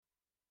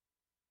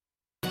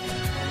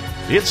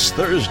It's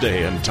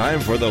Thursday and time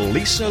for the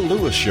Lisa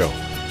Lewis Show.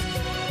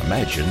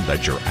 Imagine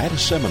that you're at a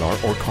seminar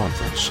or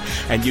conference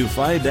and you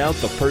find out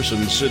the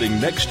person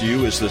sitting next to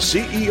you is the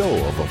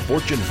CEO of a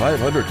Fortune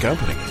 500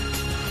 company.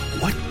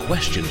 What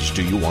questions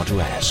do you want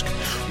to ask?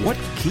 What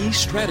key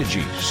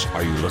strategies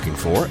are you looking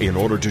for in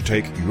order to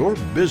take your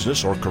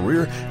business or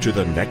career to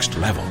the next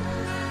level?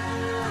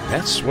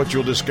 That's what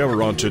you'll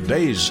discover on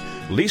today's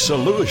Lisa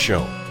Lewis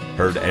Show,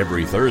 heard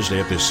every Thursday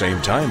at this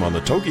same time on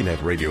the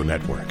TogiNet Radio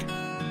Network.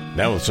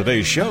 Now with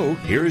today's show,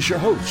 here is your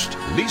host,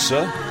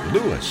 Lisa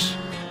Lewis.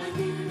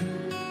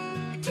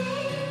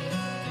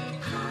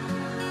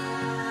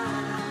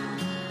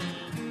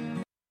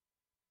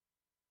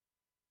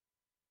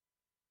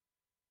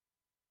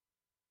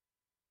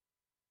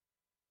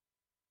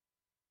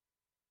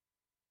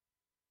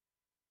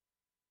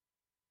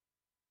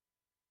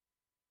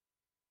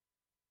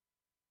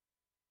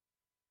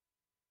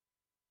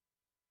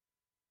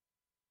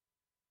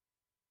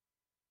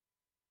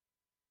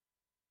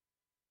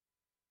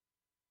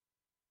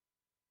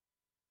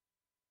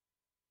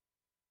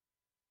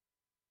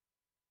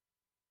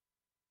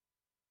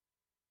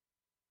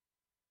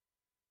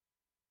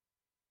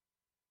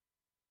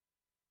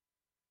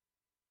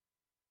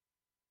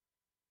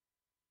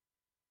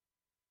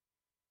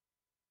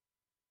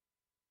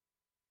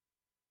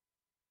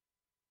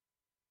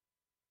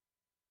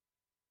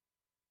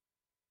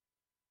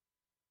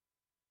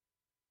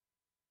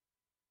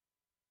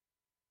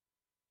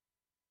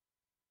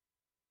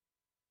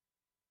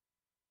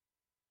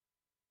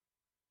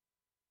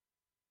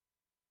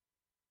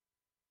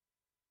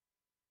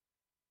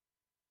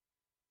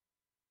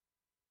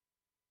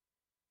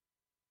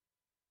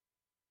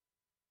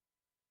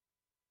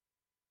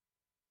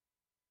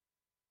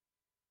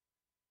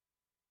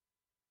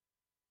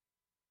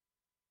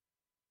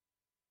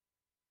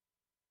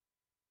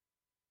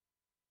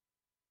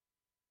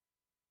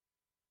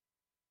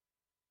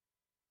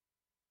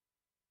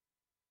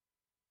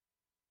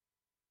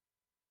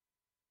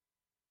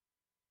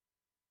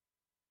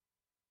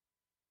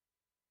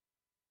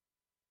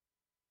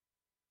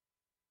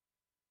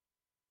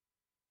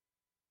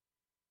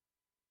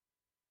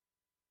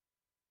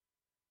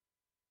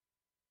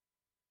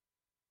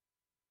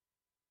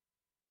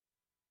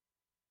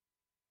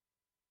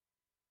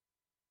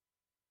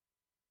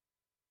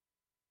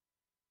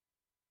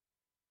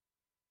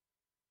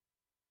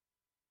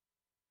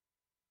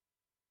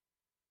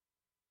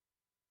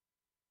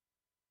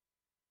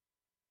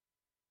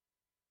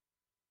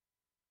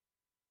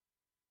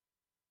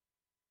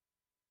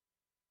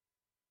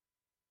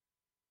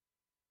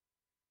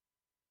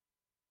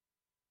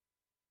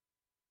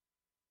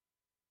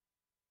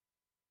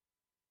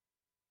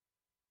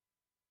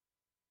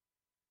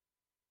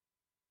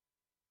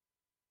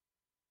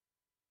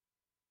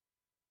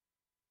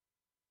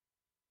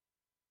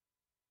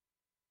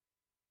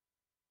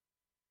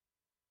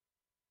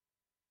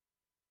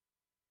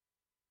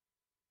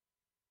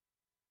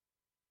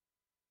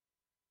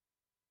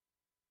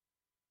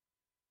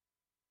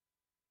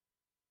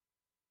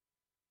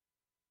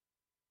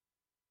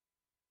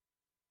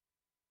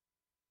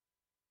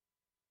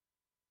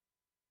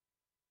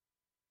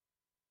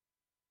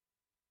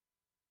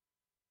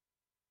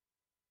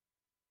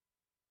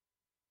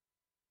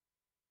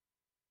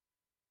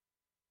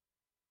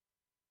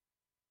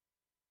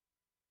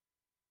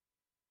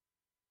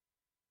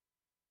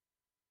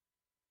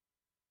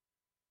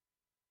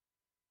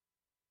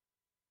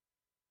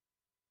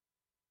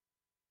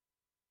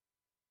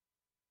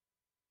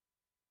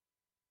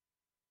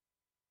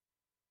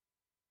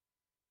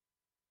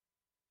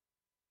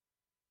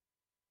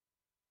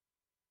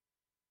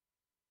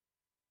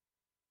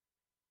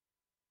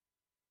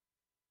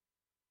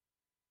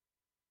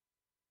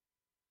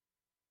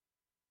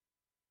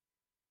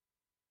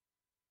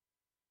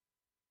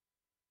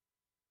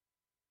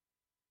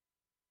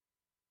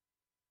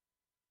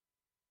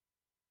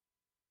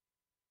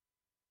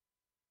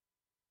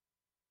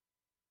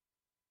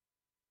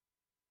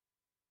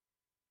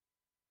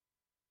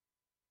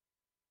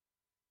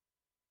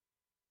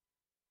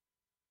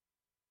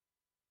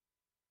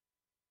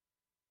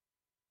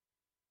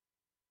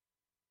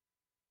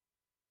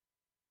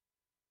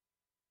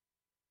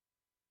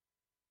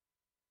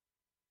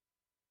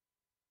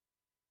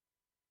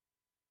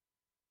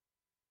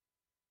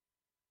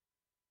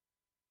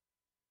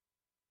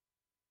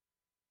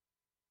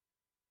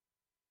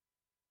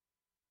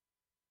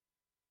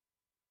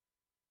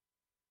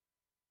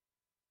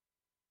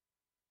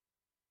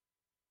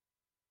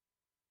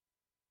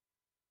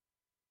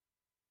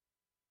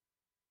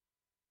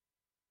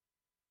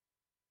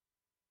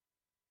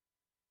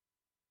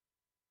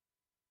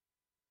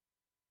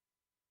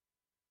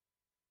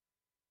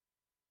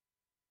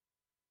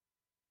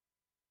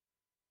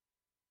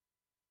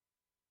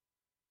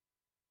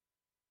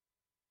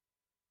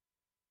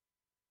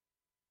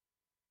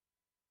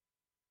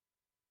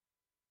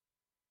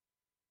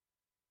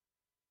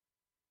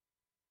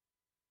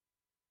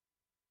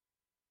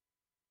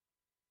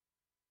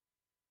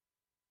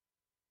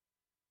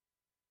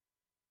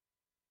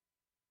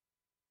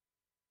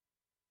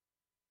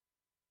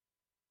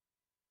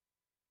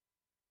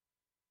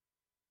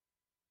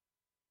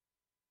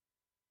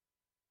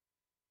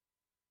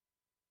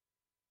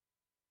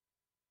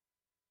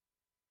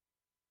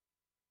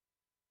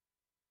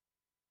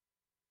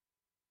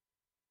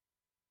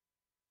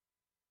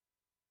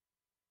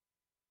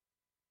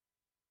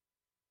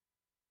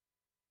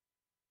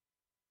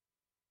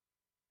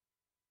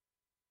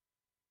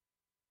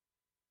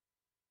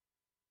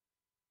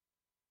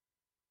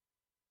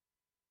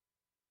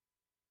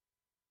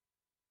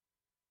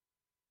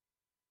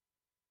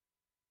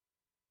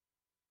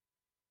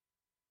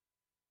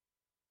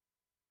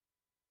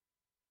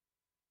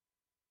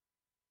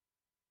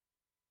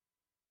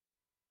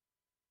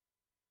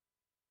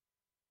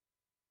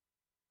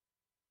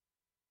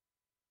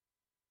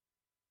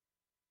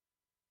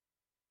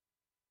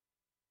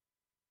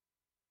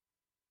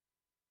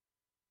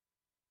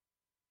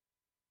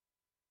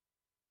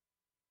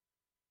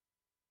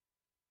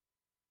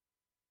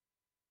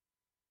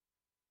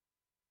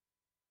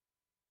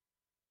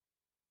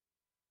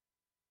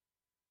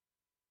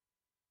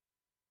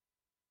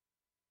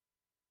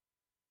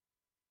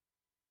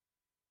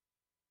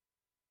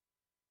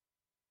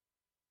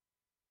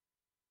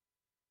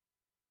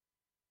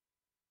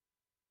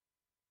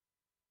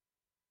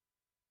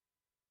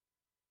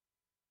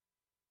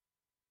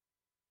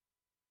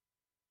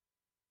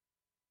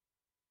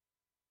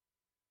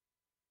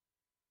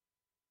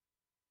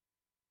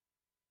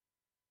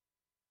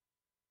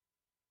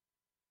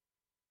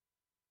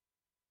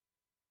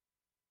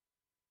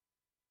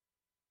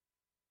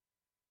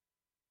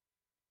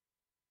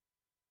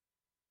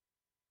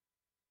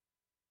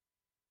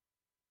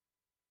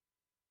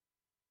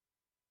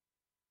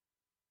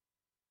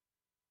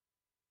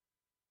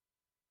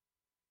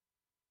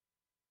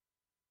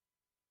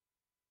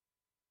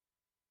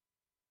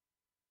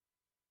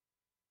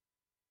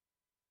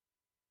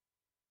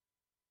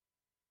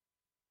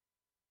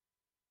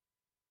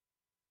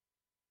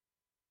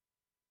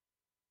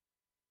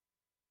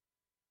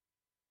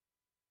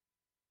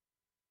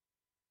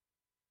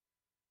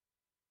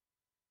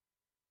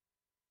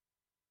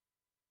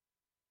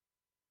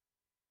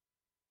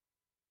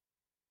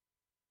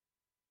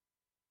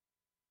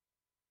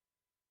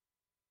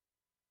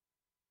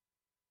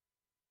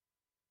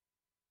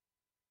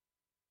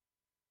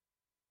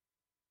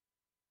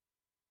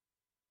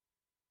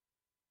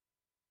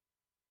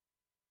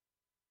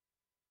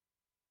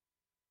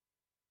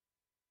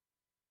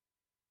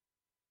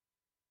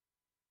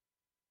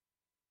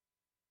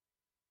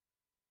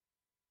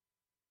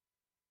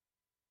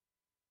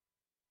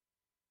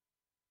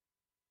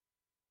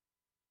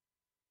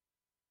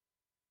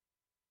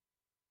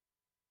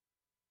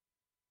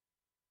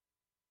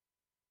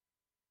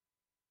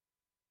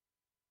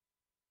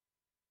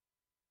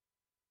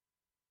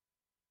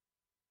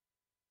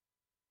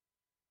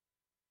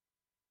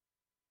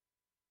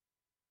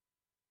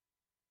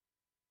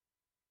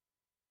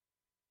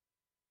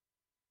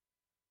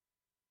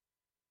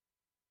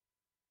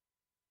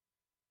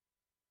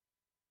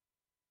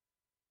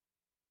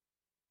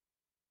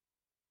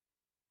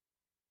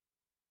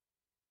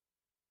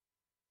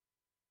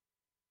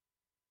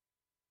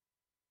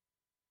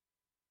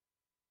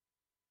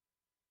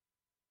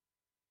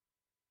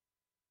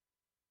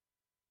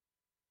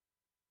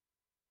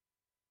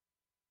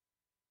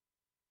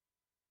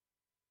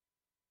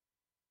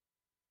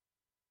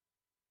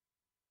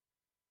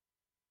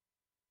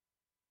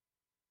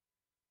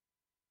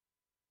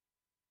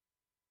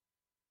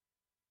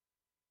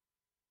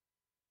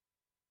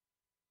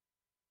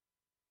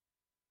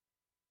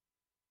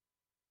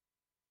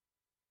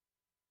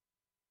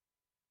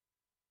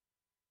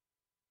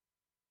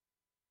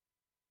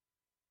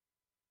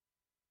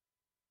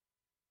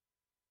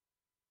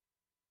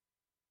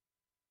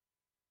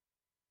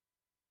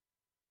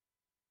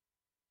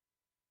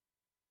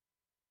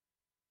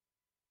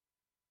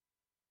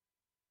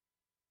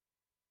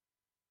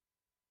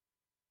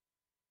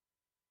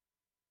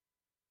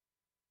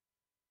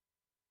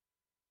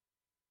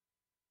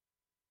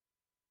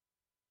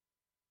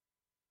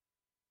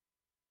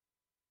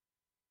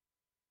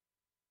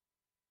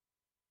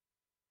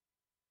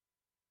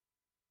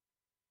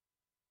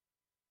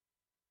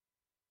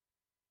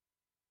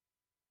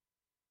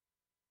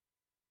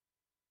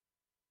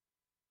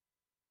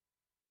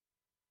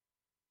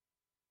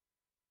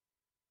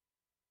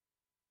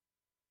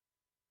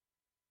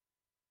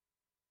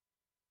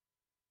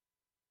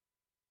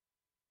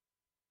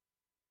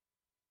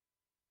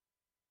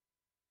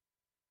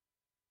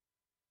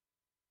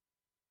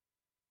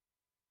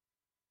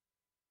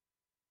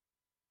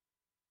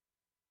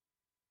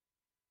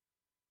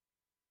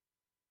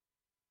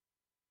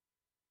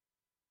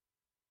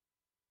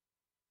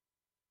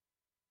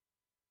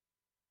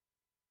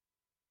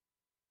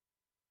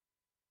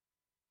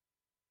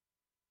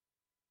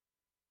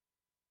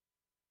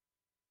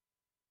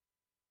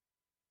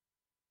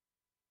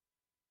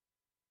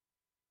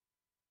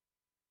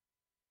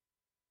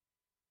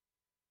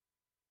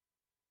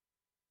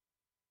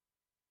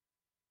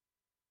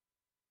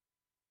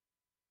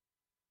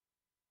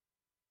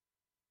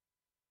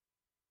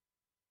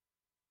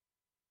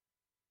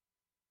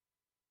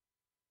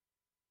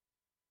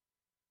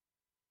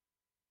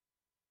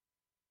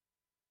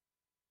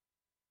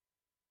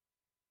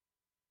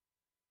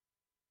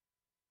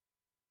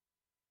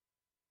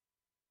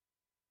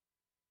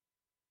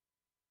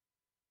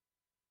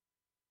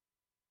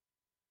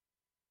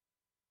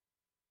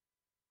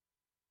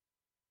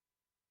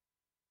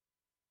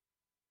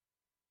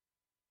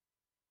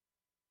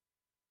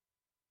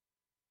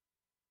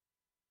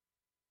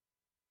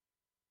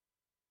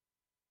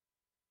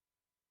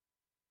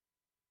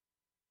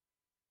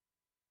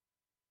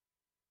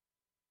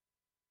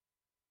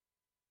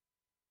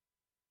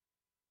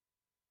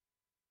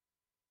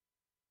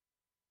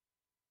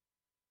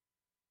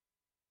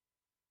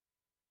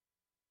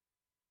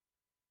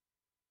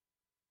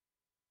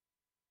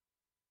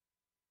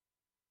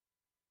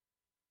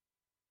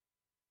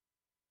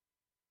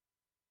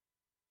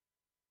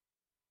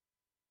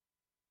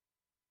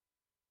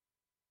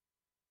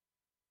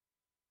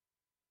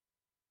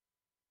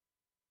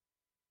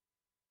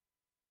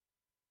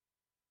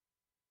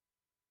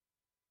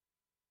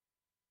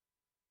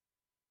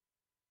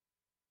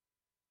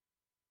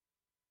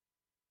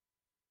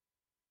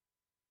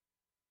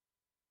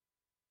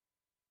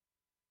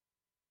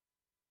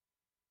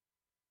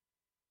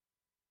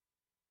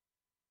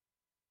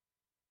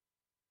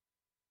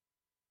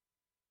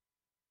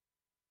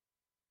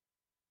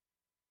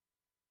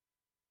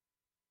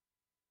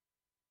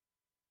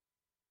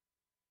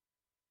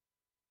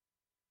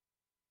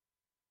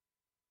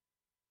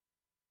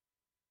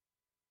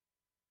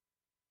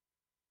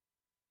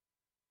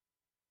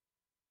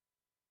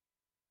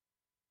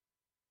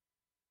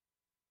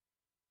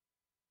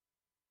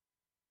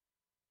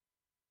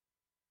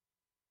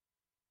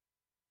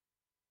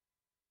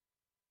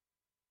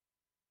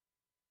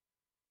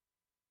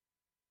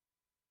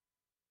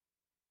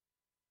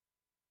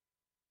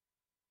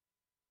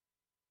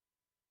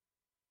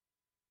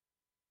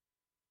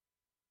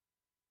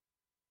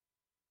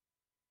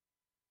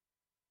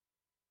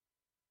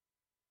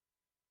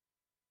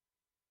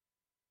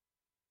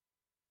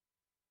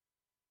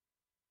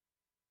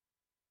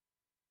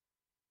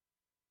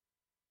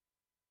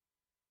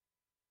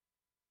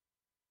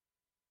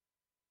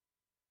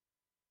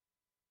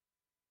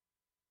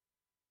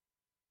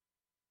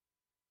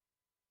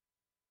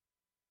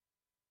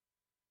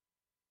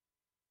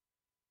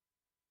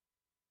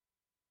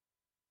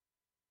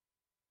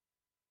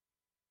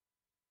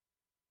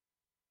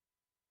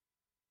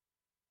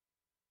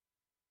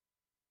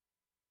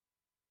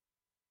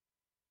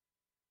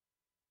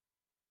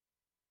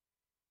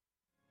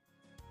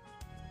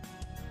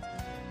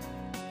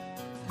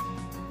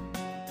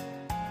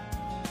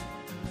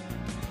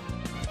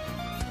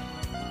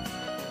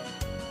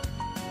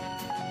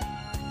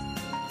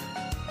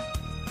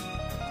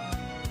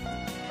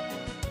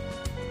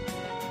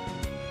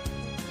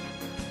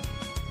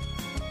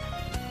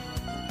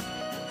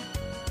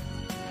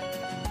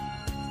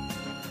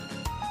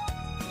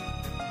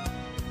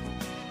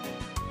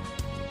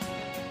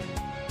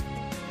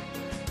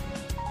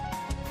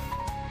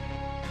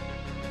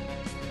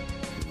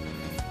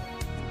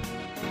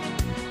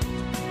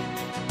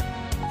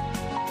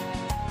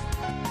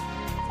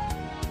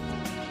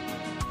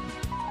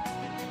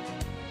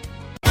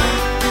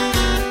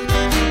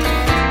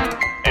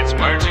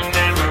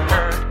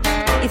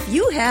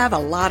 you have a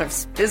lot of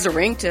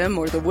spizzerinctum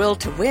or the will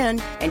to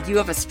win, and you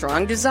have a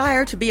strong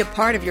desire to be a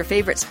part of your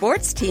favorite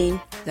sports team,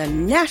 the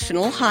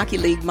National Hockey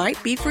League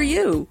might be for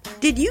you.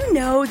 Did you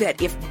know that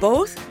if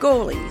both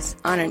goalies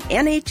on an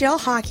NHL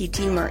hockey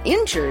team are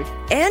injured,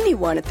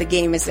 anyone at the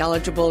game is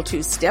eligible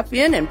to step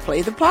in and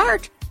play the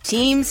part?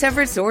 Teams have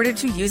resorted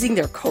to using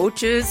their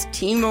coaches,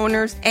 team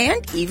owners,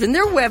 and even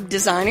their web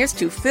designers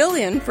to fill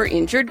in for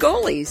injured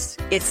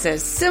goalies. It's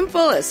as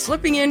simple as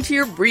slipping into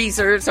your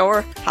breezers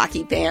or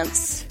hockey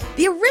pants.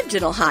 The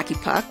original hockey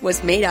puck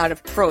was made out of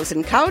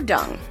frozen cow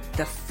dung.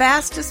 The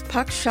fastest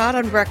puck shot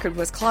on record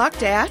was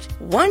clocked at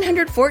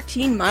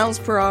 114 miles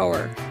per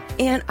hour.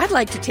 And I'd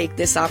like to take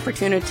this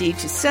opportunity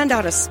to send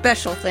out a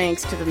special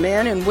thanks to the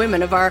men and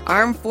women of our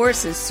armed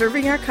forces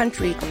serving our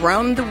country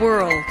around the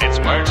world. It's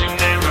words you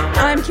never heard.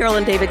 I'm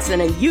Carolyn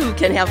Davidson, and you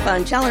can have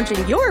fun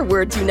challenging your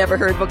words you never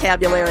heard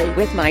vocabulary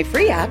with my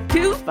free app,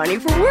 Too Funny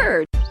for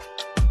Words.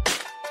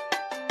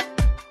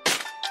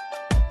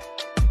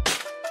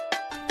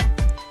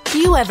 Do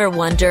you ever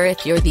wonder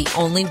if you're the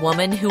only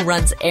woman who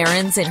runs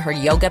errands in her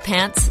yoga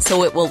pants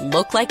so it will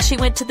look like she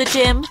went to the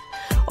gym?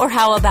 Or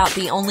how about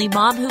the only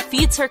mom who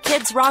feeds her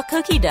kids raw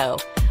cookie dough?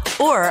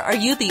 Or are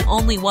you the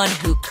only one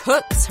who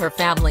cooks her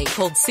family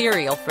cold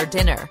cereal for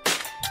dinner?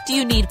 Do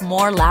you need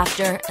more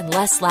laughter and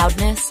less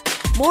loudness?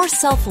 More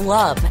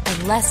self-love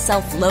and less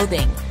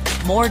self-loathing?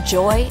 More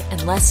joy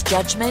and less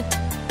judgment?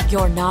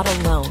 You're not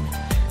alone.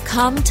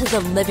 Come to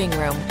the living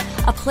room,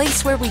 a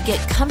place where we get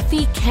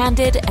comfy,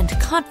 candid, and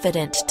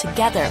confident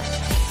together.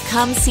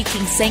 Come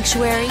seeking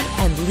sanctuary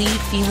and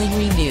leave feeling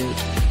renewed.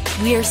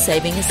 We're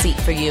saving a seat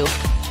for you.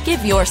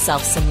 Give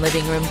yourself some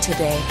living room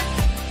today.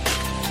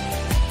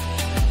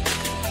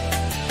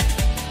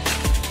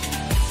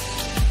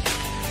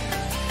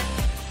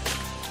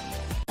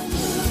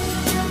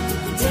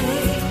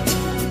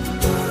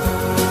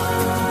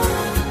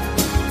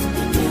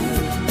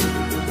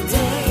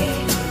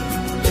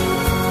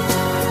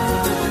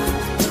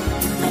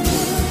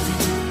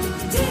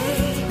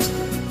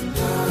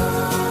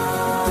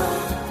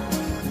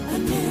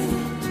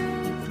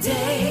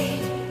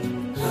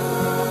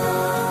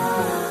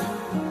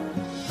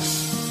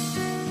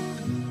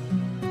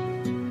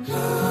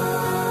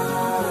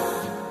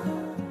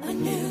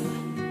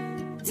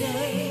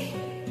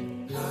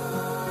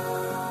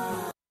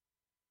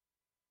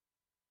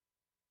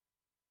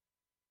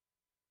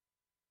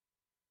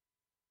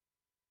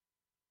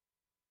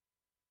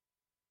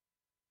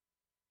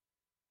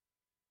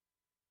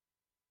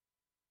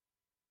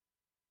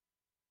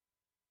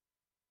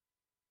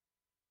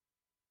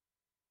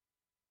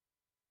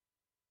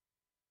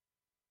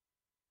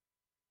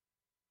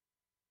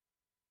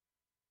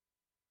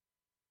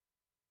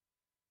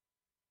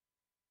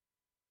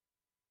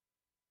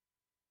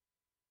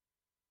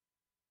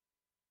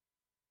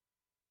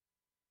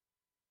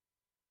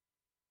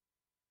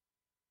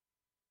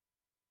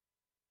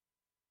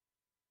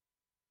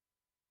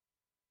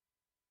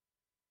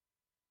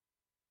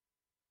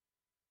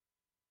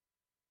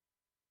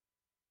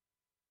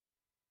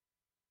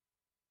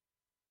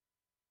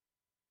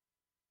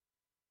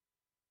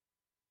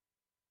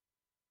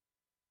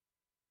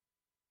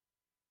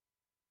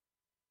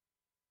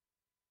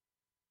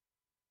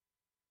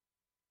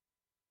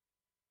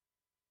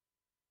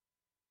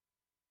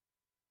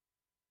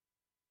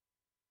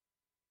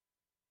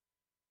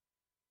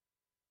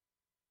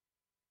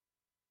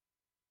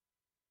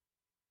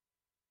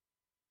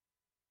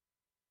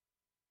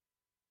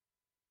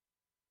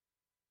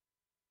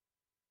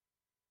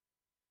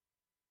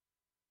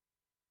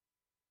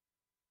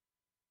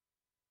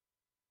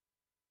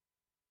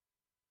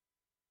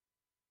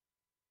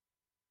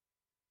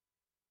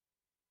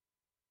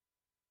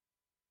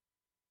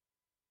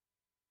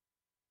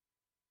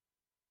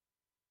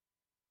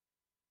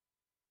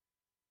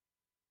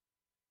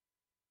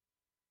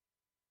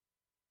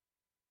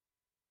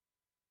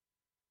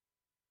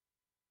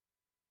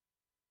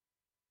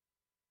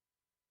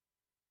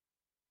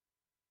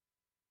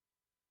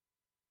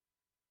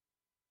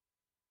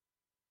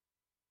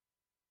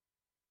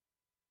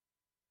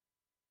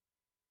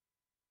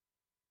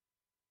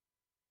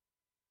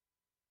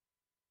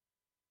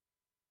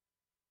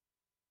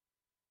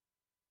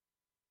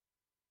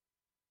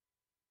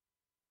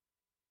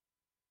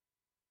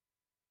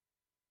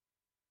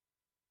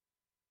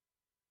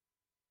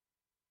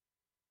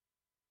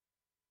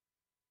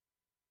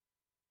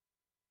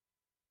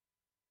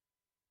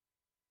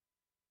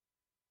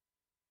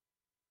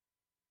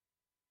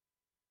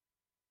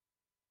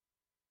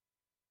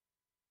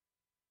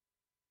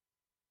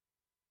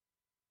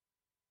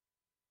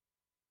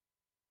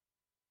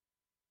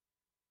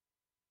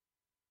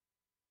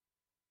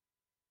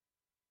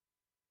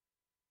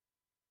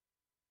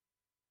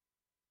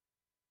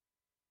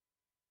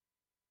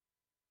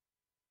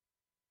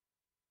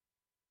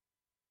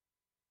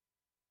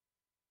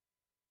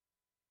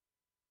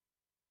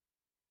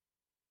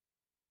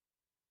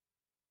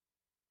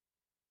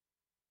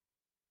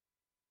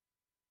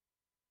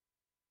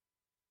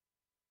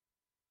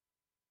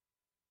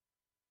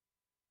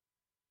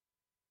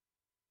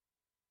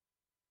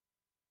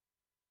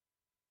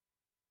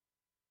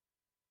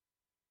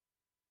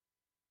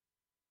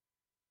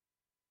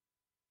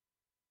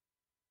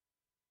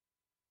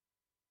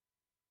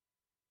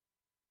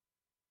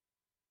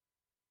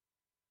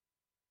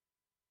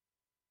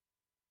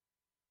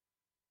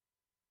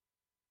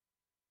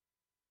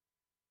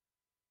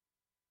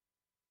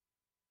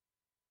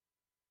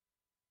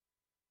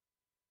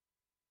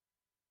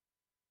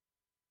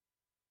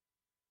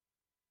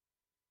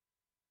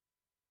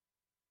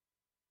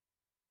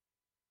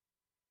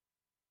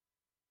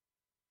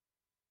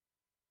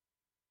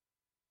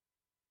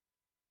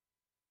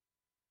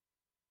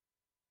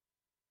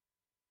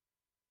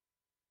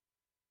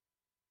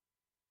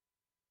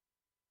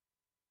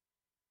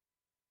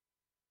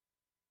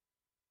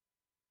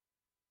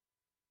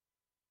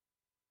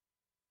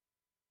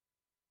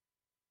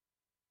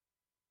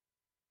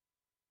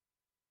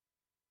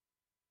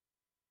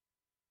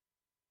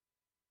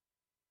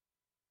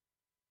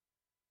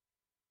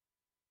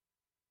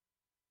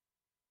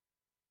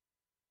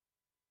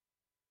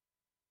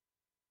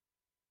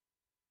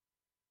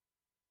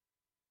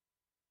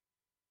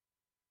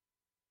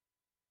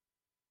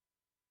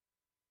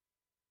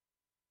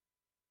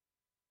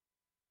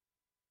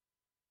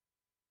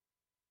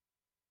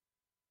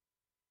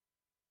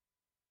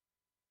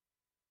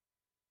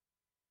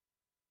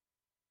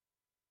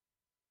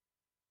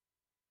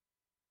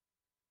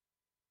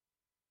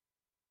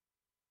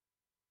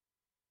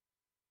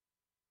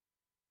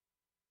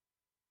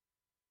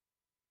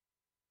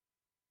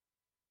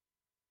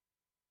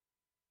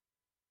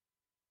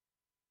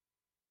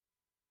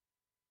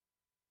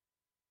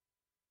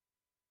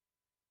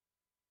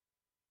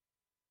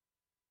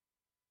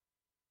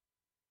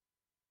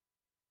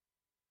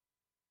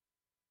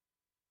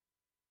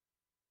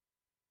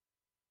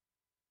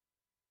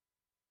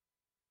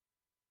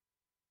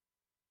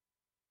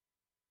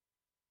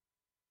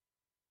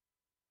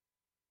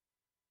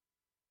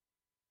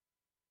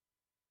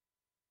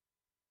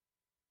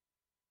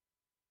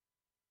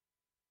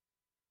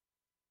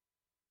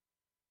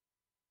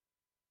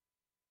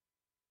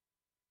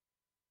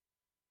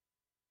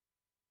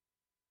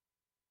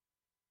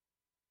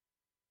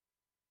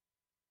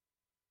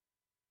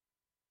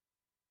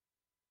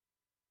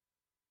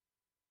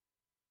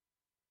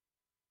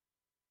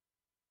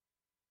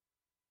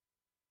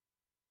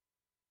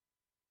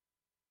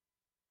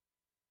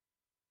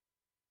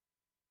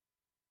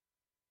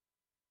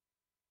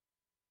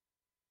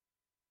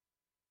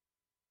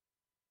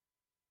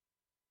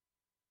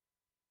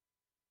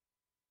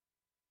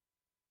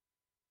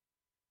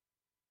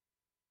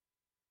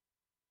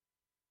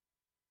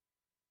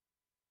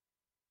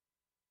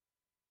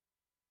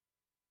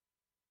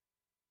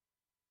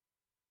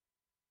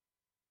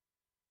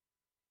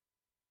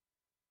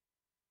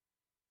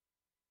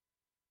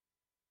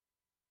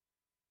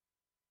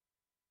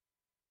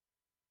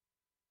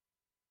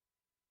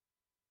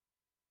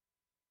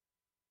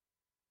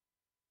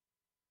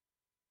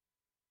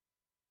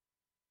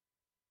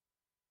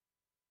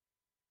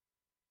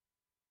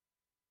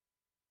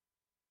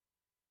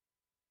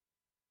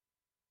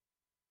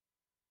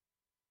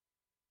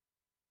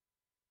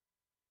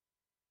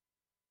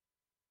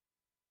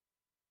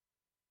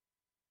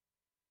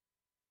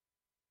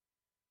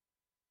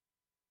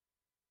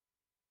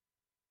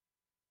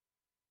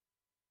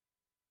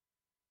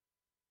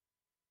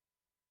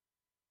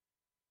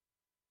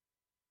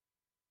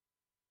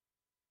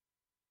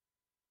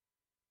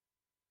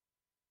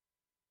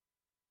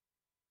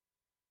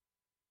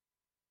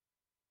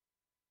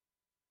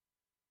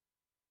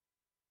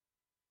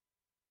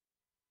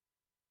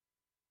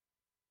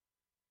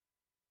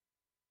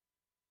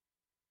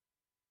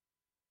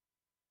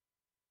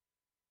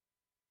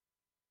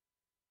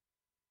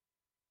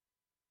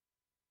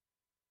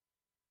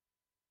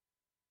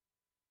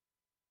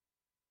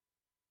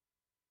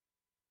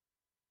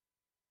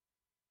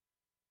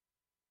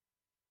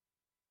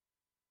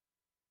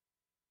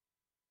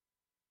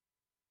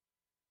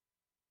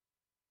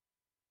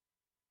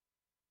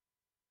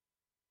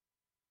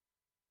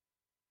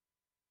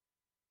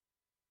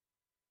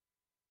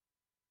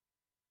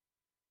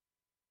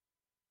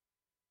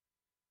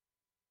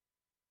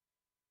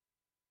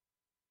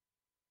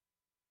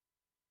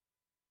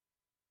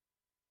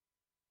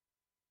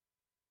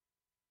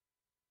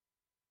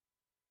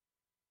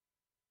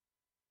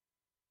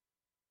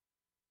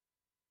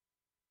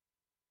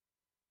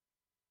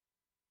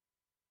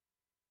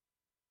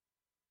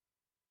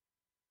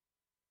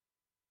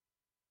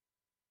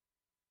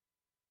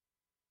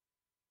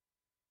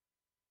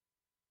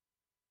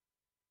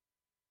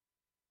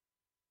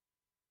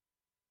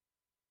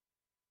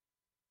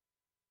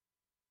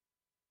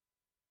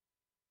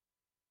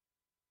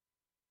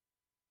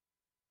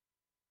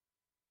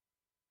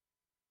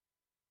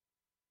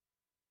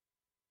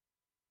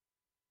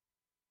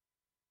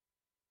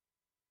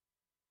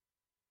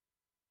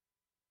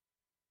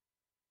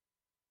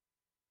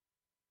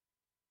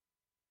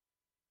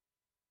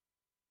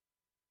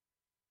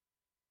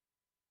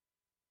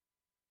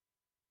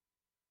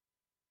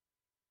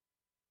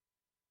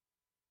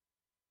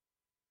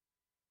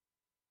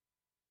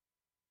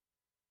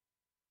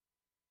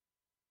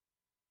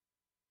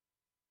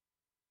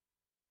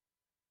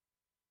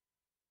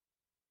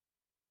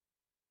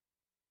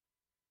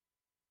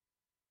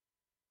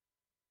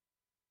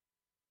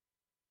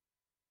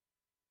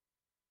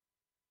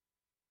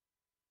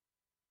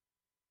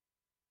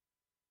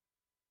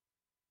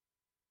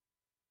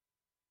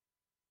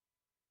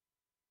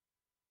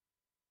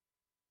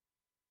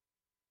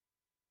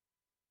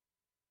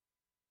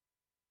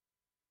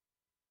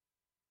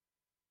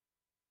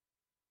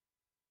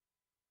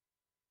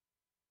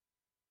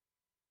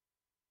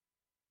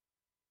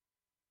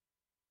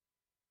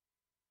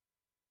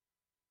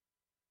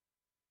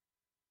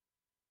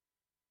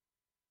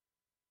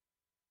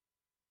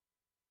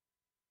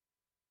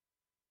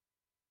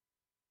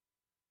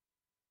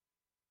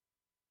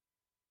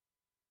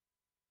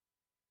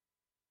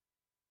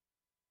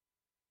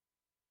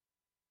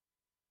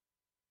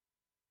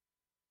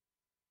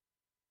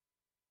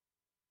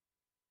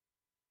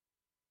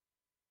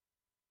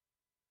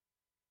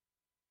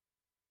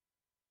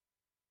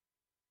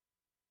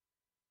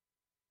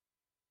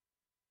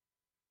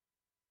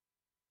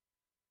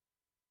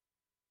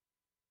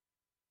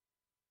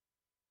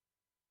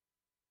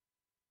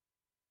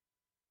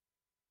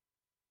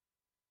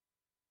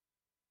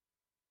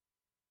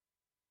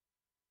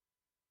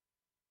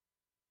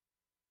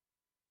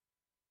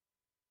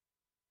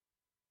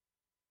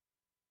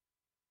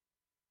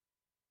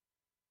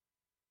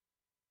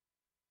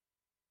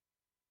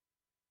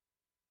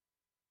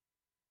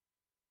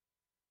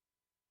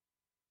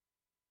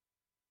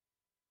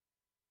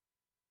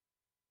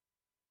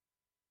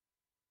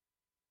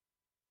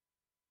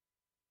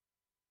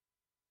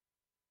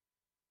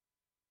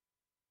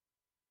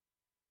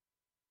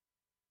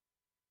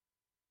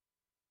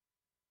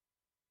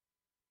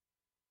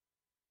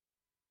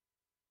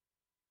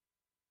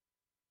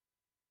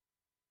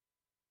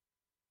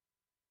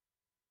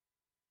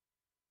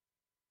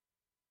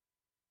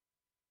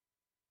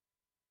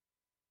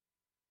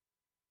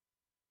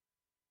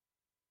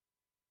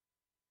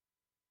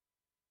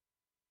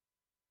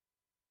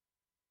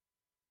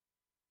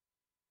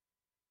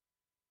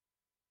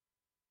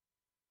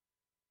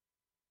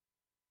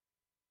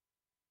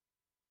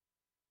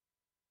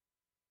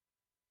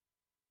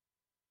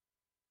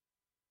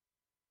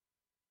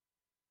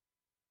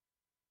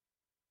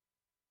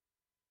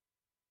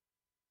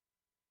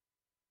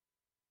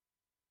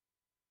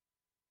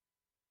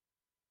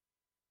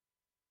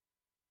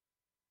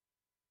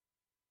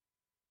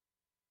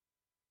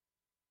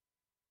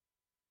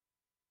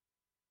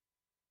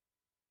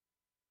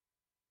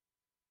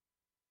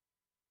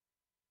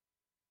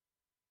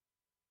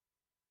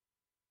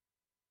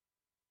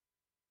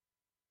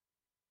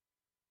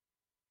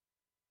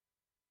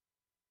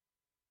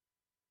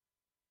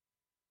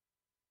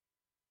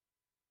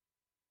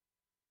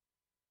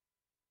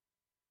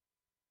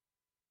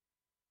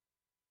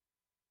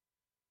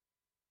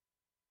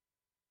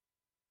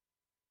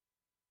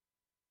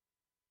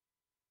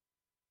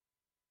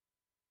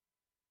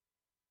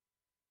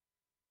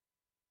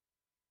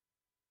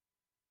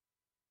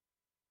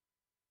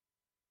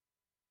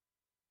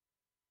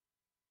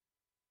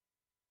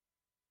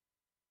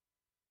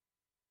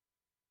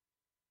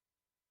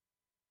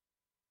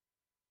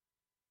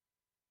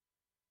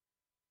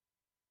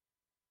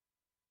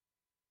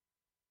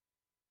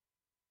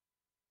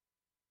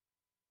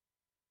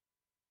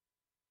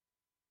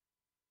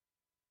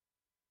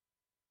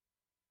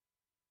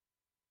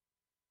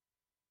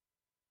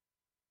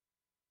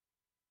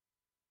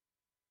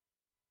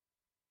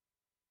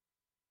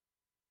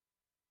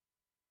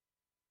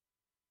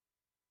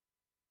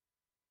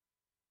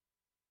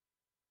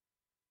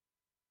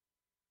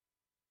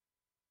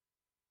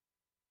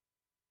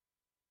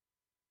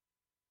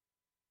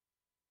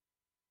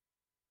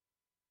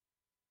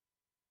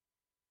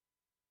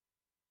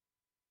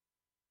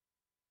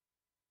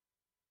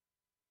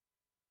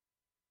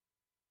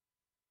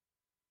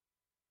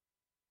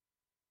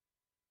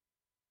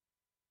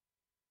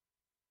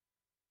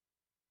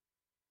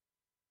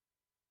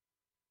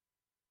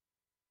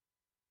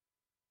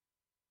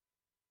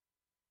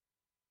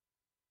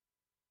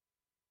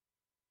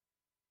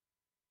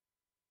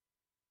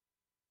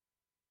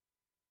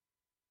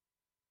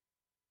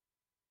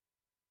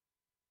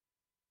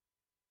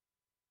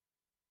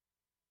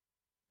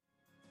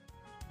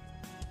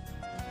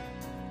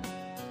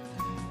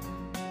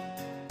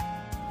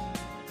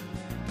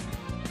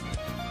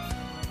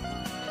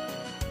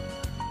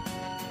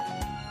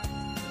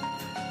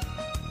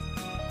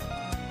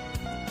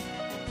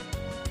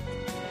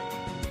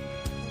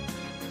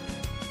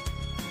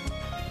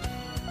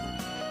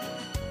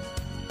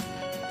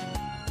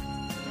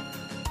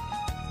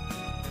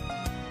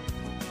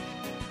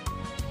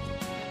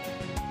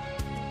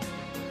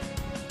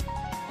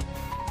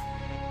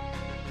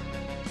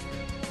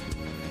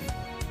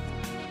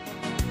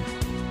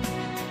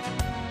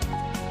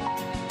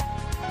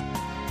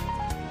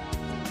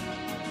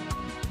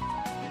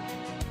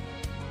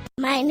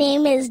 My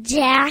name is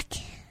Jack,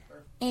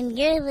 and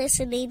you're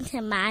listening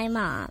to my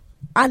mom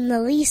on The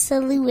Lisa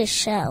Lewis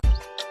Show.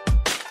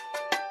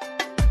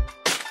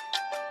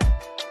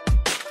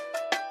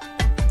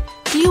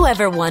 Do you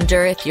ever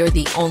wonder if you're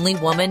the only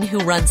woman who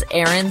runs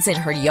errands in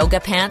her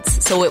yoga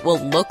pants so it will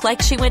look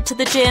like she went to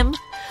the gym?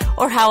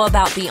 Or how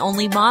about the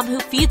only mom who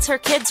feeds her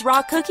kids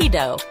raw cookie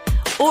dough?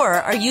 Or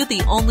are you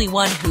the only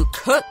one who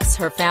cooks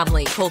her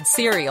family cold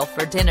cereal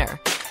for dinner?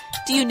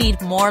 Do you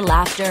need more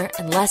laughter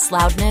and less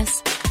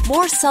loudness?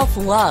 More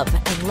self-love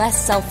and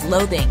less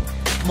self-loathing?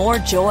 More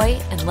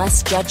joy and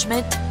less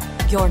judgment?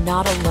 You're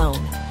not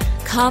alone.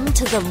 Come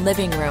to the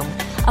living room,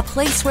 a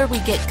place where we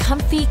get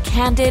comfy,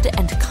 candid,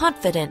 and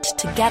confident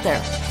together.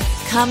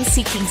 Come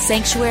seeking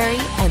sanctuary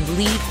and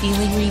leave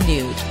feeling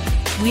renewed.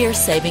 We're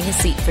saving a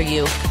seat for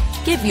you.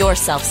 Give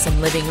yourself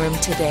some living room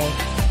today.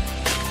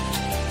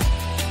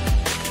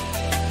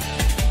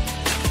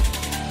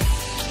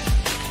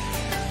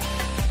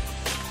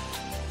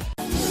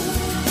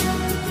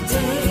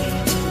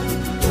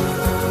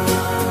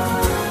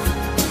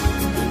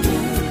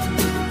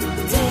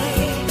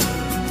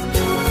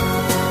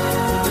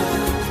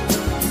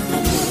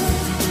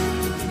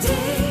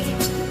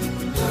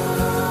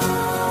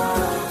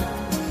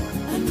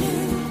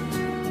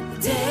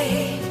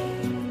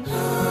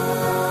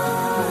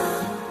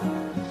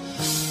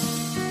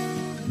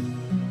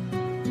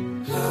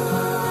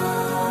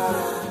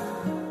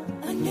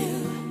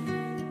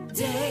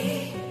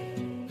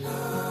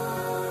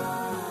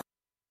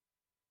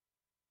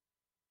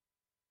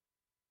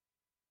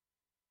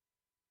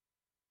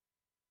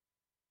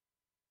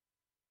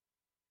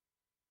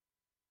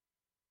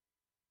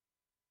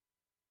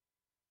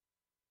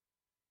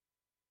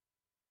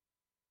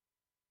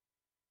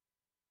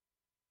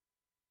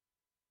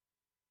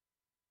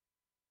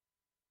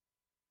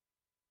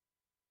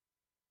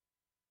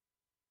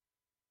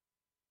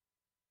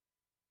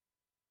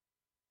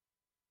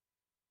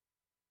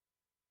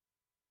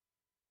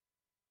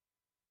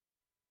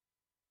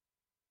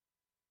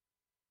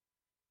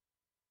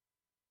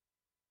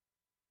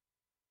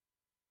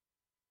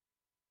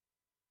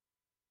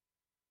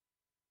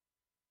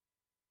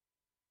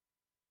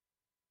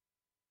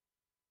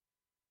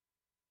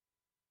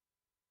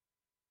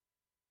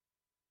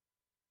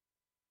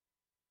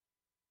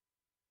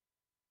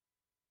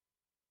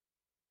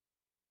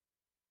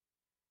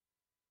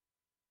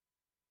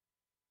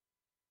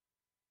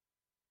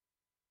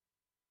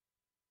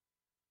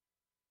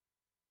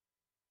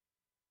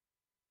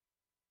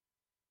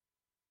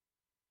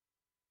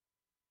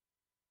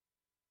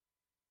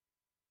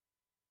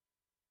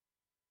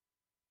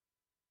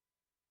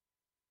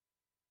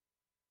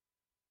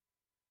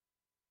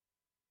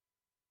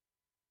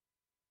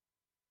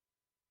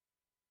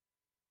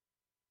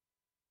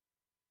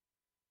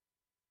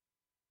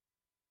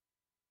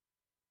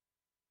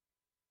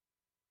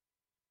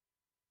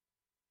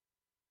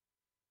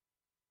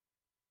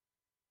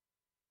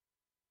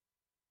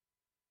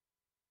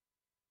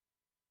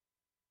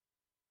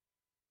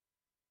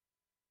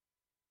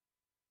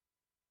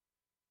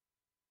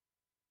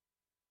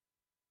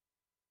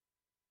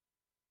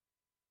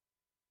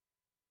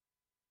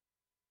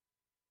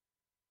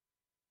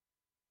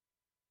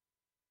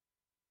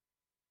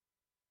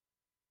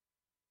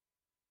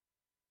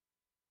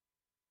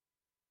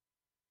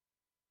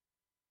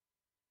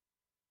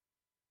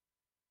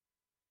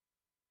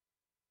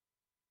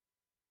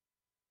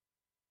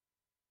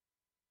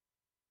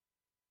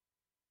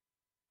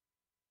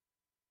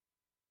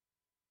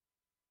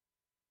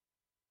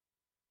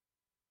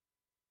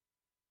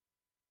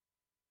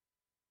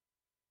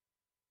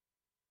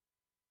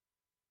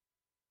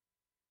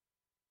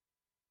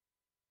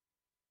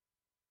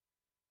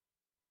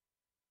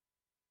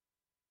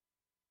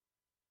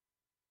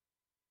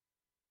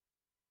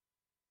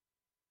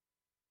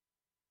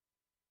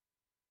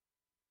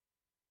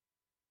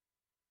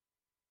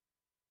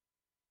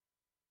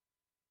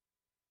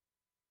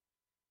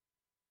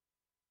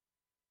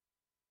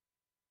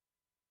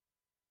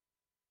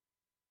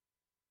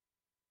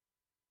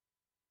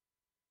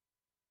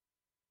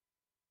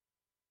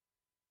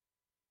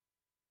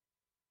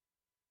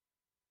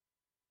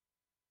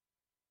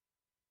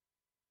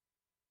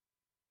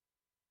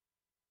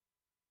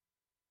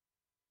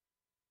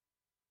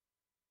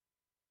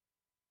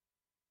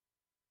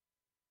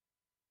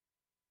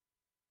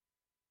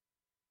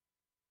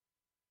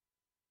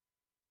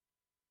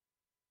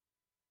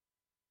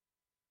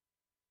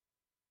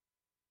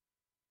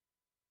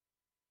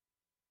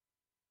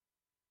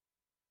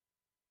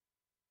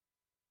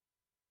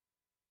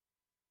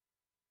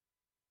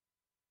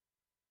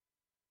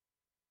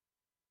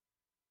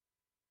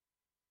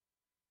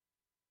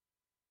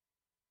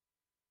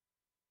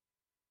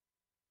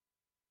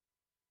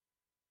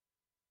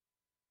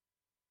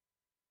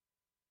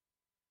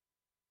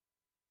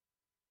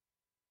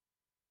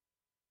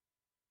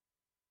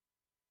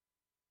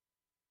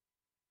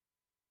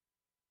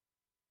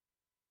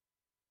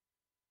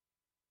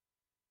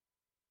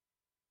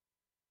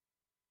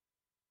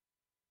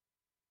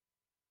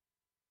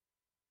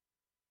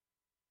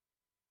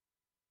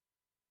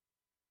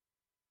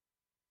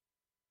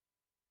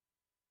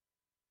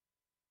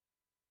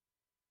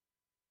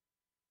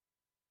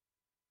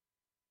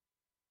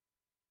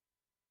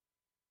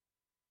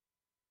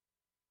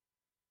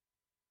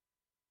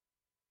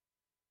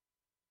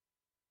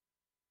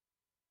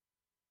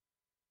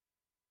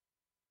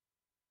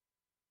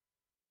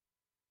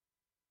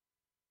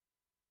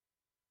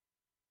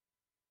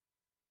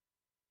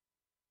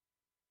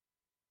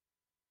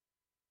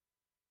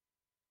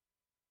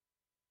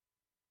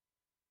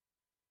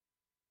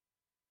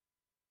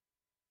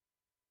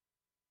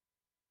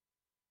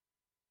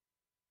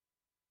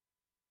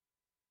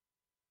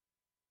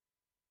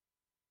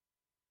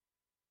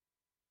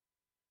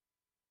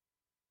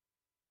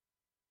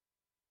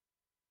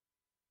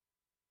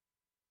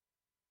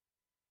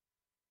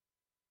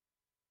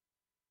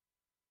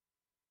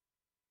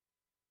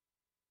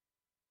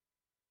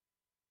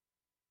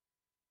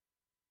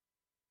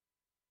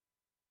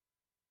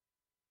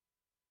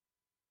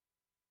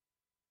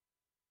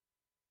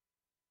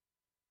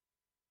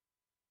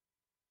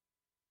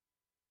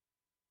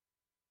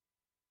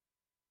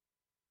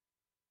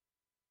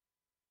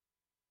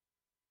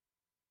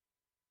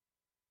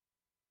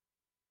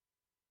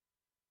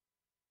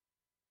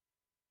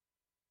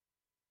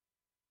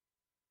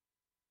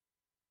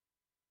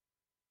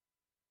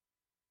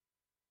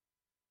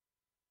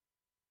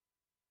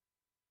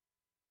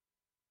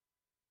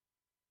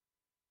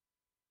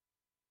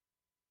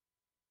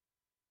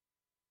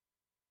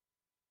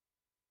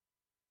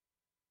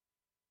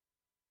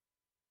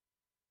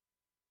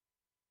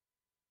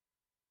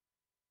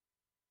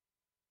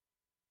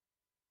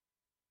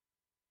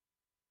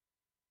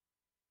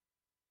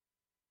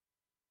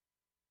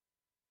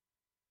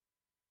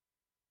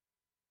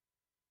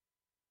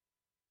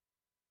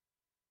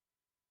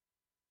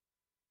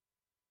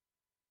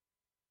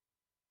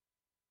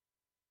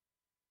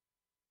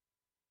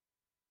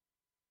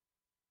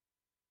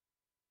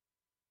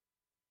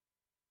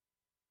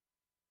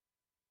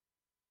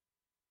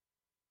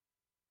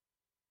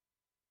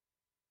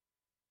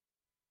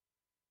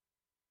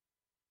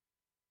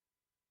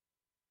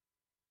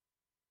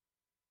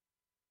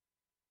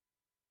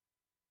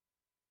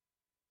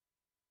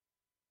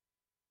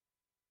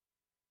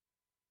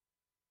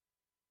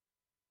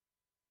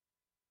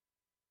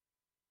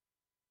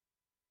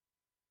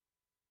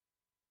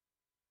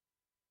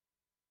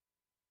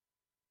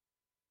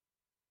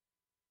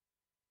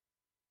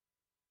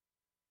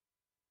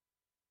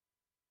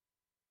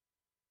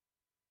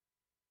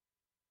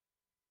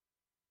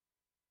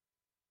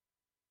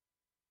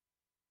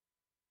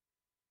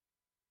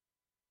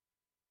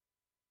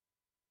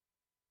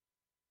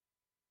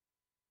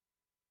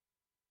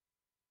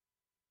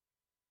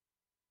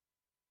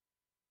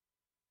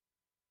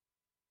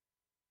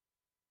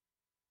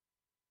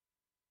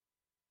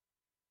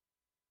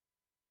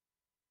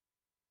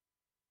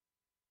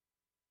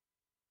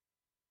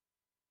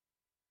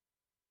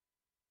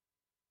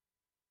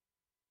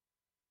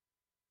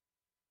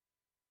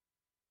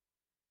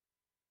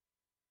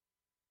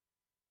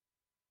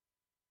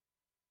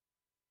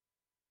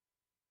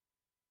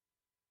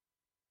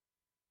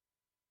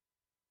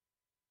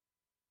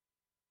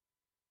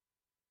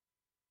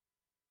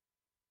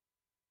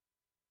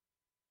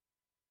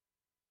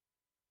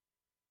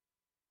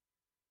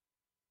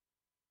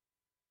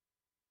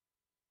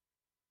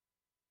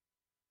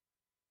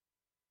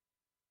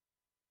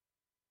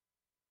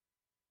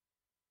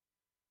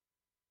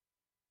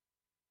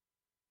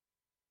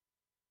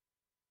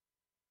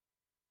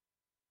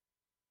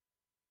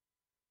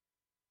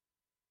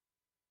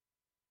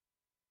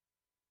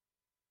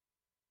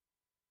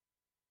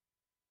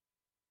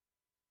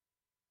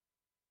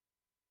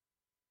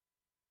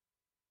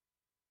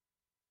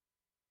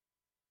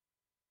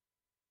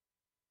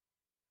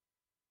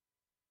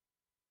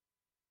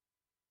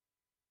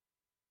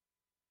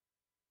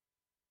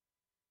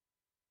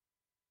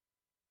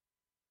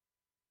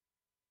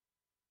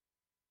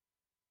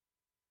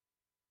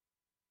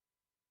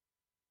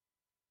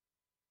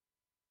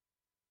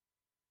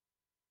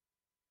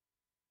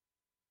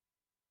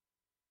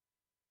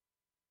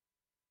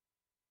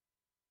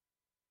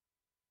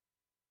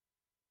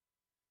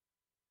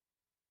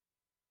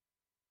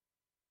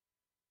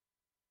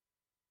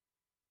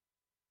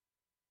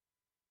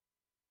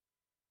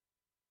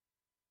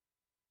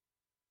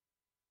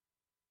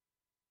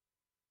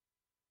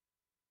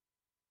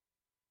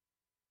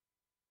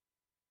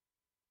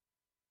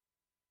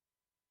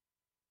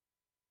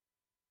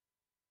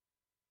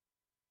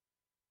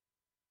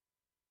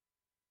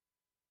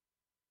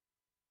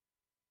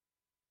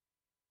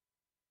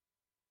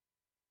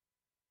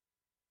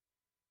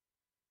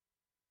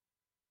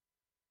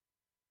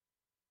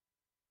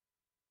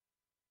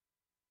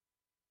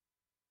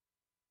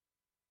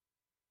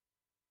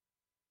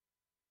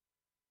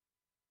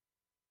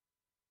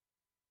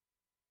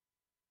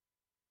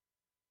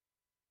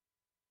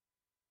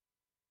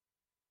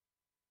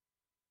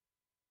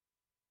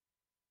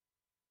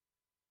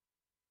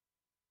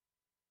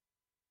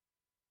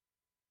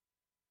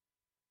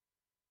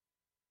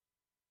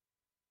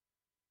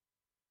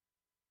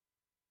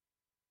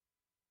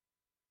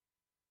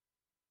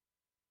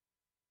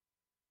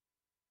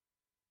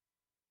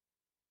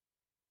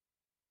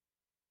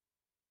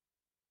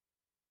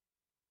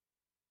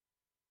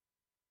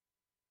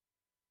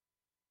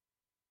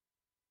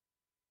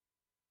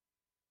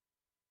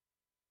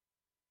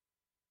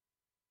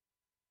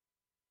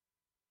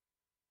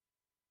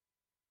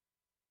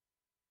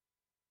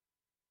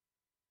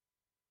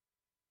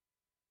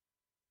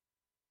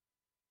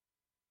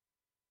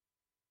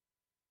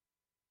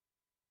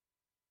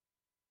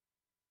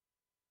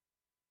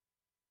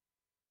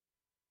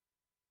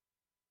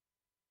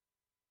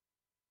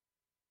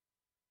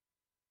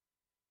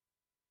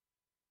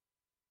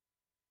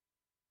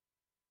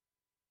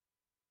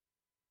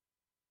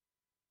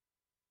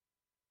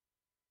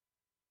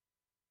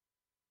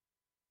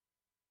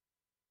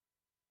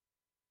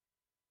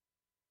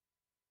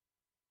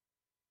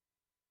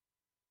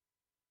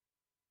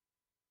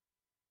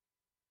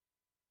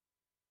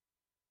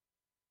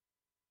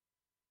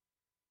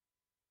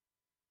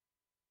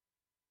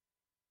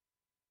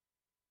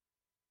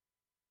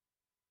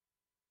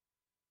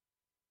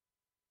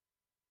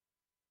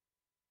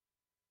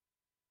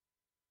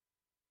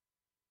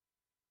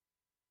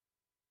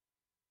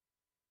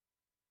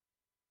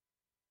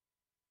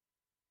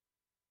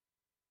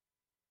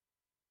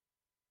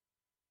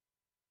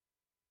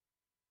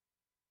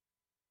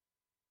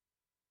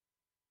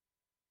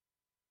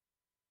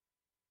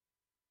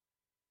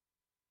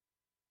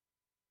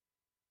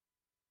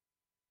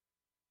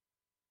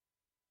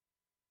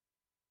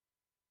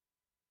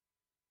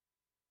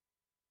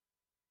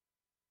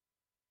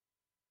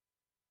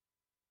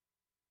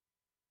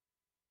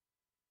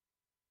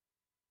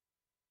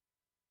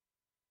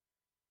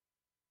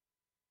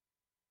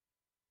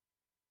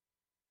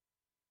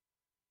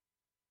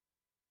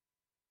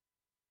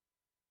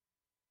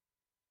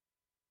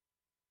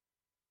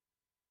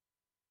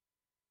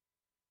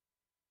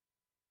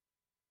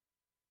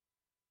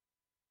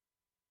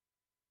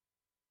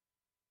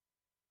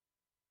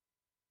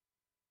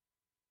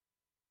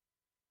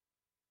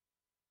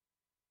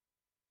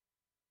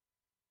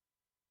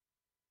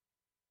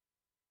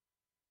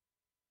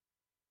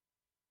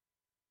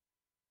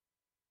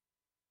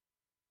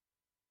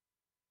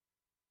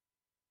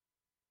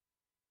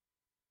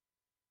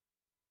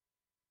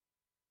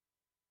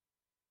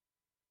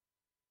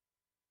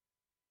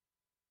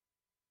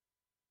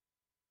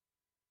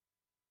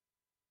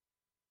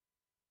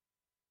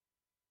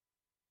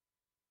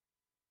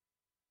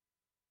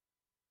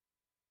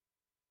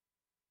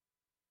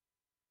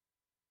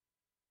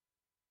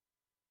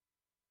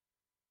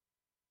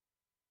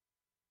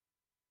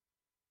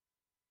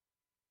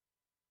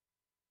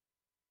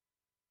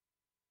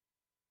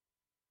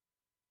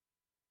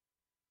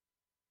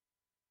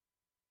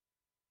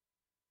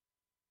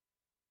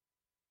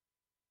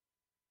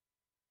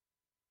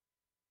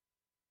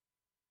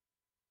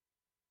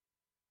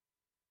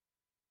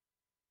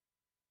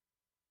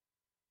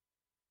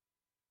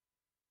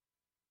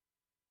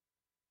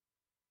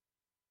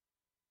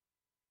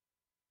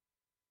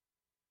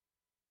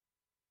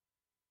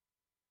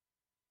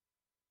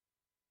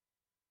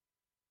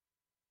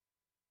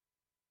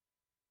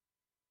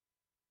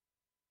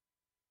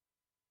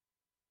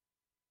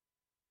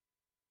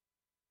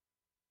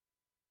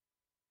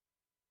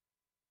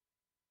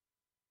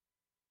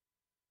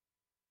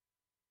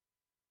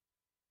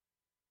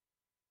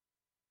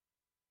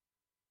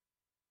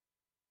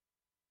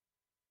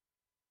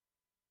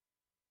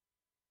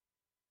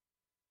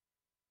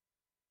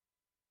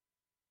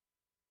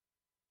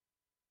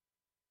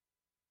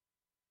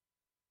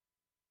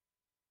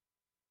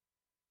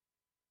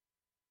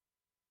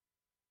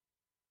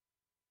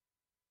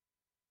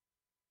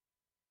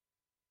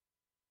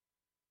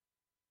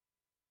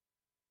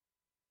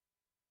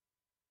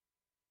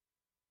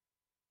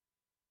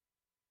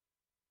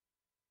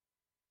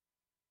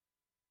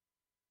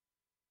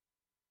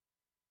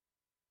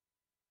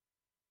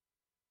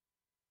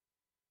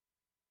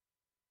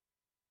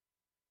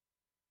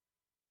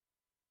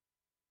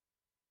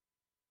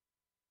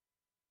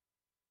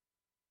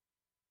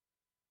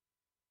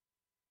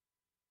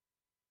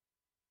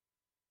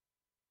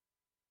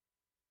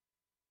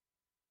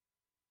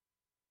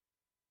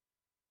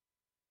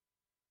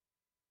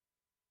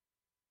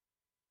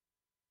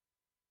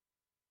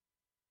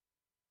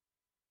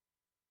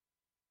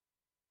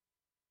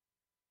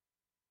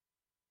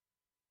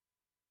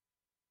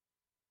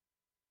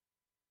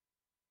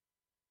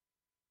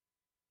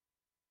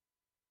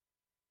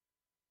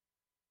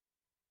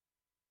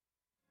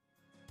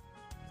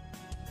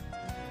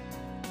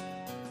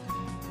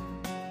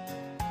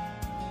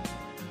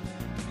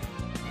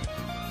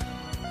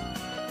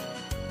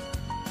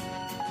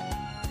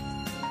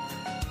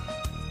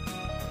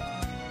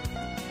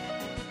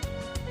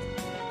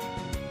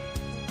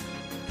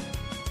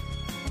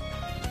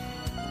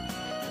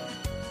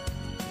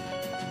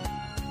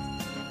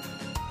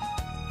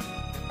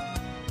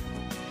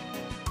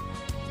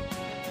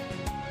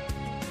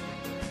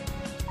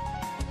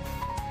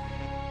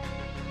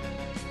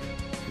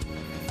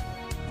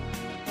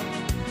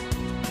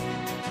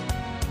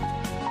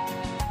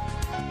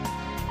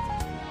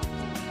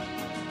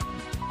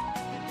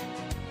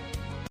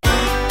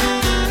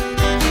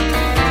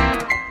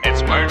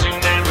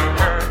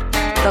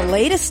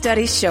 latest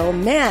studies show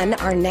men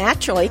are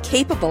naturally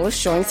capable of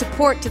showing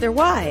support to their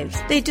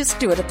wives. They just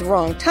do it at the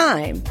wrong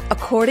time.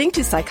 According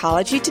to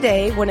Psychology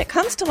Today, when it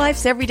comes to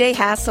life's everyday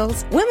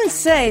hassles, women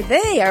say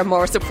they are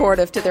more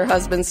supportive to their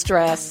husband's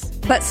stress.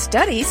 But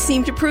studies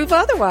seem to prove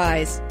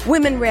otherwise.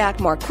 Women react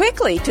more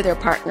quickly to their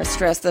partner's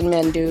stress than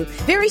men do,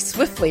 very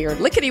swiftly or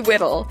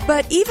lickety-whittle.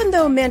 But even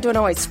though men don't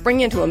always spring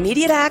into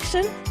immediate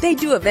action, they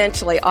do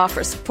eventually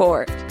offer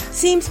support.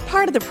 Seems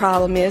part of the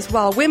problem is,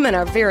 while women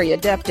are very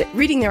adept at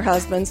reading their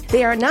husbands,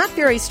 they are not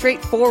very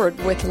straightforward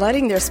with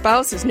letting their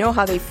spouses know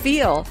how they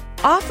feel.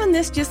 Often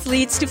this just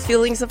leads to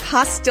feelings of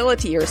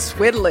hostility or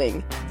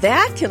swiddling.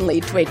 That can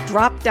lead to a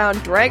drop-down,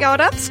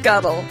 drag-out-up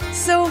scuttle.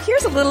 So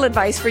here's a little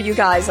advice for you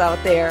guys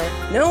out there.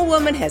 No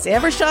woman has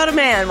ever shot a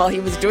man while he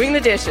was doing the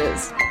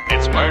dishes.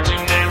 It's words you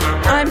never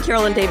heard. I'm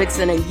Carolyn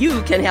Davidson, and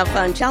you can have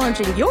fun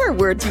challenging your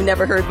words you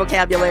never heard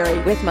vocabulary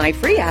with my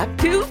free app,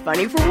 Too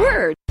Funny for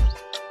Words.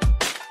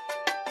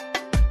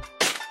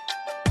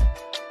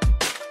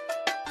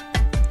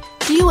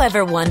 Do you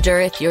ever wonder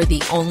if you're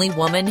the only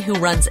woman who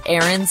runs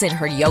errands in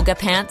her yoga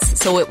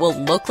pants so it will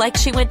look like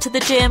she went to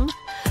the gym?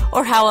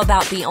 Or how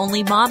about the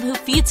only mom who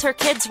feeds her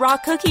kids raw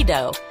cookie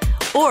dough?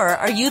 Or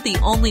are you the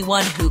only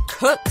one who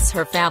cooks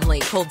her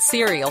family cold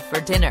cereal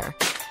for dinner?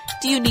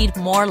 Do you need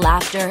more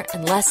laughter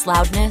and less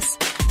loudness?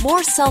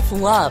 More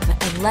self-love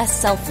and less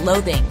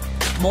self-loathing?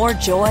 More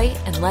joy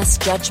and less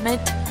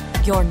judgment?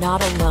 You're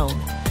not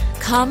alone.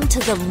 Come to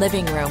the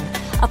living room,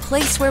 a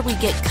place where we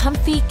get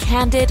comfy,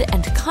 candid,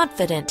 and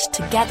confident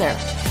together.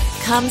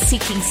 Come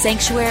seeking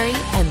sanctuary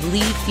and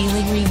leave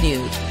feeling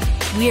renewed.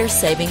 We're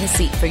saving a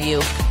seat for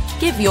you.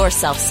 Give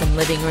yourself some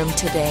living room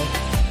today.